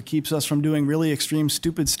does is it keeps us from doing really extreme,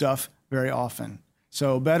 stupid stuff very often.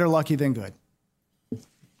 So better lucky than good.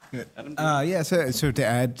 Good. So to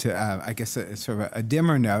add to, I guess, sort of a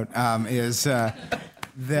dimmer note is that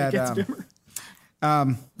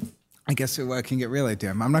I guess it can get really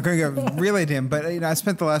dim. I'm not going to get really dim, but I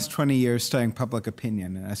spent the last 20 years studying public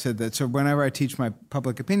opinion, and I said that. So whenever I teach my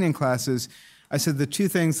public opinion classes, I said the two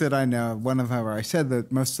things that I know. One of them, I said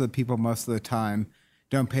that most of the people, most of the time,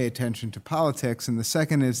 don't pay attention to politics, and the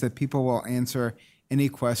second is that people will answer any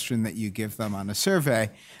question that you give them on a survey,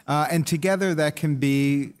 and together that can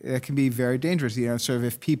be very dangerous. Sort of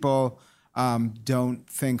if people don't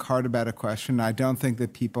think hard about a question, I don't think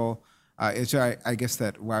that people. I guess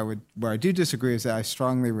that where I do disagree is that I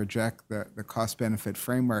strongly reject the cost-benefit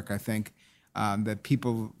framework. I think that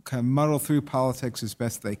people kind of muddle through politics as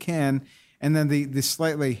best they can, and then the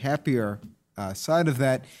slightly happier side of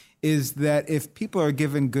that is that if people are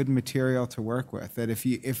given good material to work with, that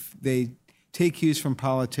if they take cues from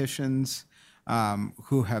politicians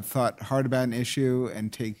who have thought hard about an issue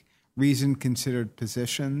and take reasoned, considered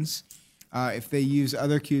positions, if they use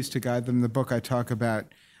other cues to guide them. In the book I talk about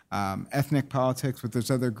ethnic politics, but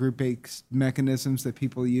there's other group-based mechanisms that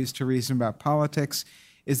people use to reason about politics,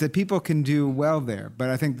 is that people can do well there. But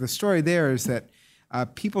I think the story there is that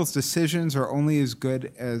people's decisions are only as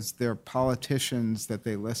good as their politicians that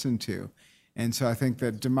they listen to. And so I think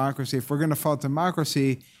that democracy, if we're going to fault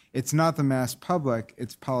democracy, it's not the mass public,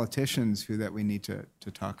 it's politicians that we need to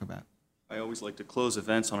talk about. I always like to close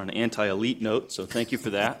events on an anti-elite note, so thank you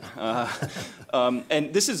for that.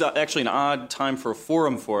 And this is actually an odd time for a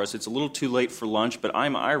forum for us. It's a little too late for lunch, but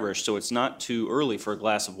I'm Irish, so it's not too early for a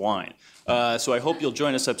glass of wine. So I hope you'll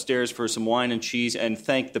join us upstairs for some wine and cheese, and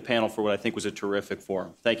thank the panel for what I think was a terrific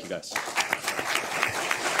forum. Thank you, guys.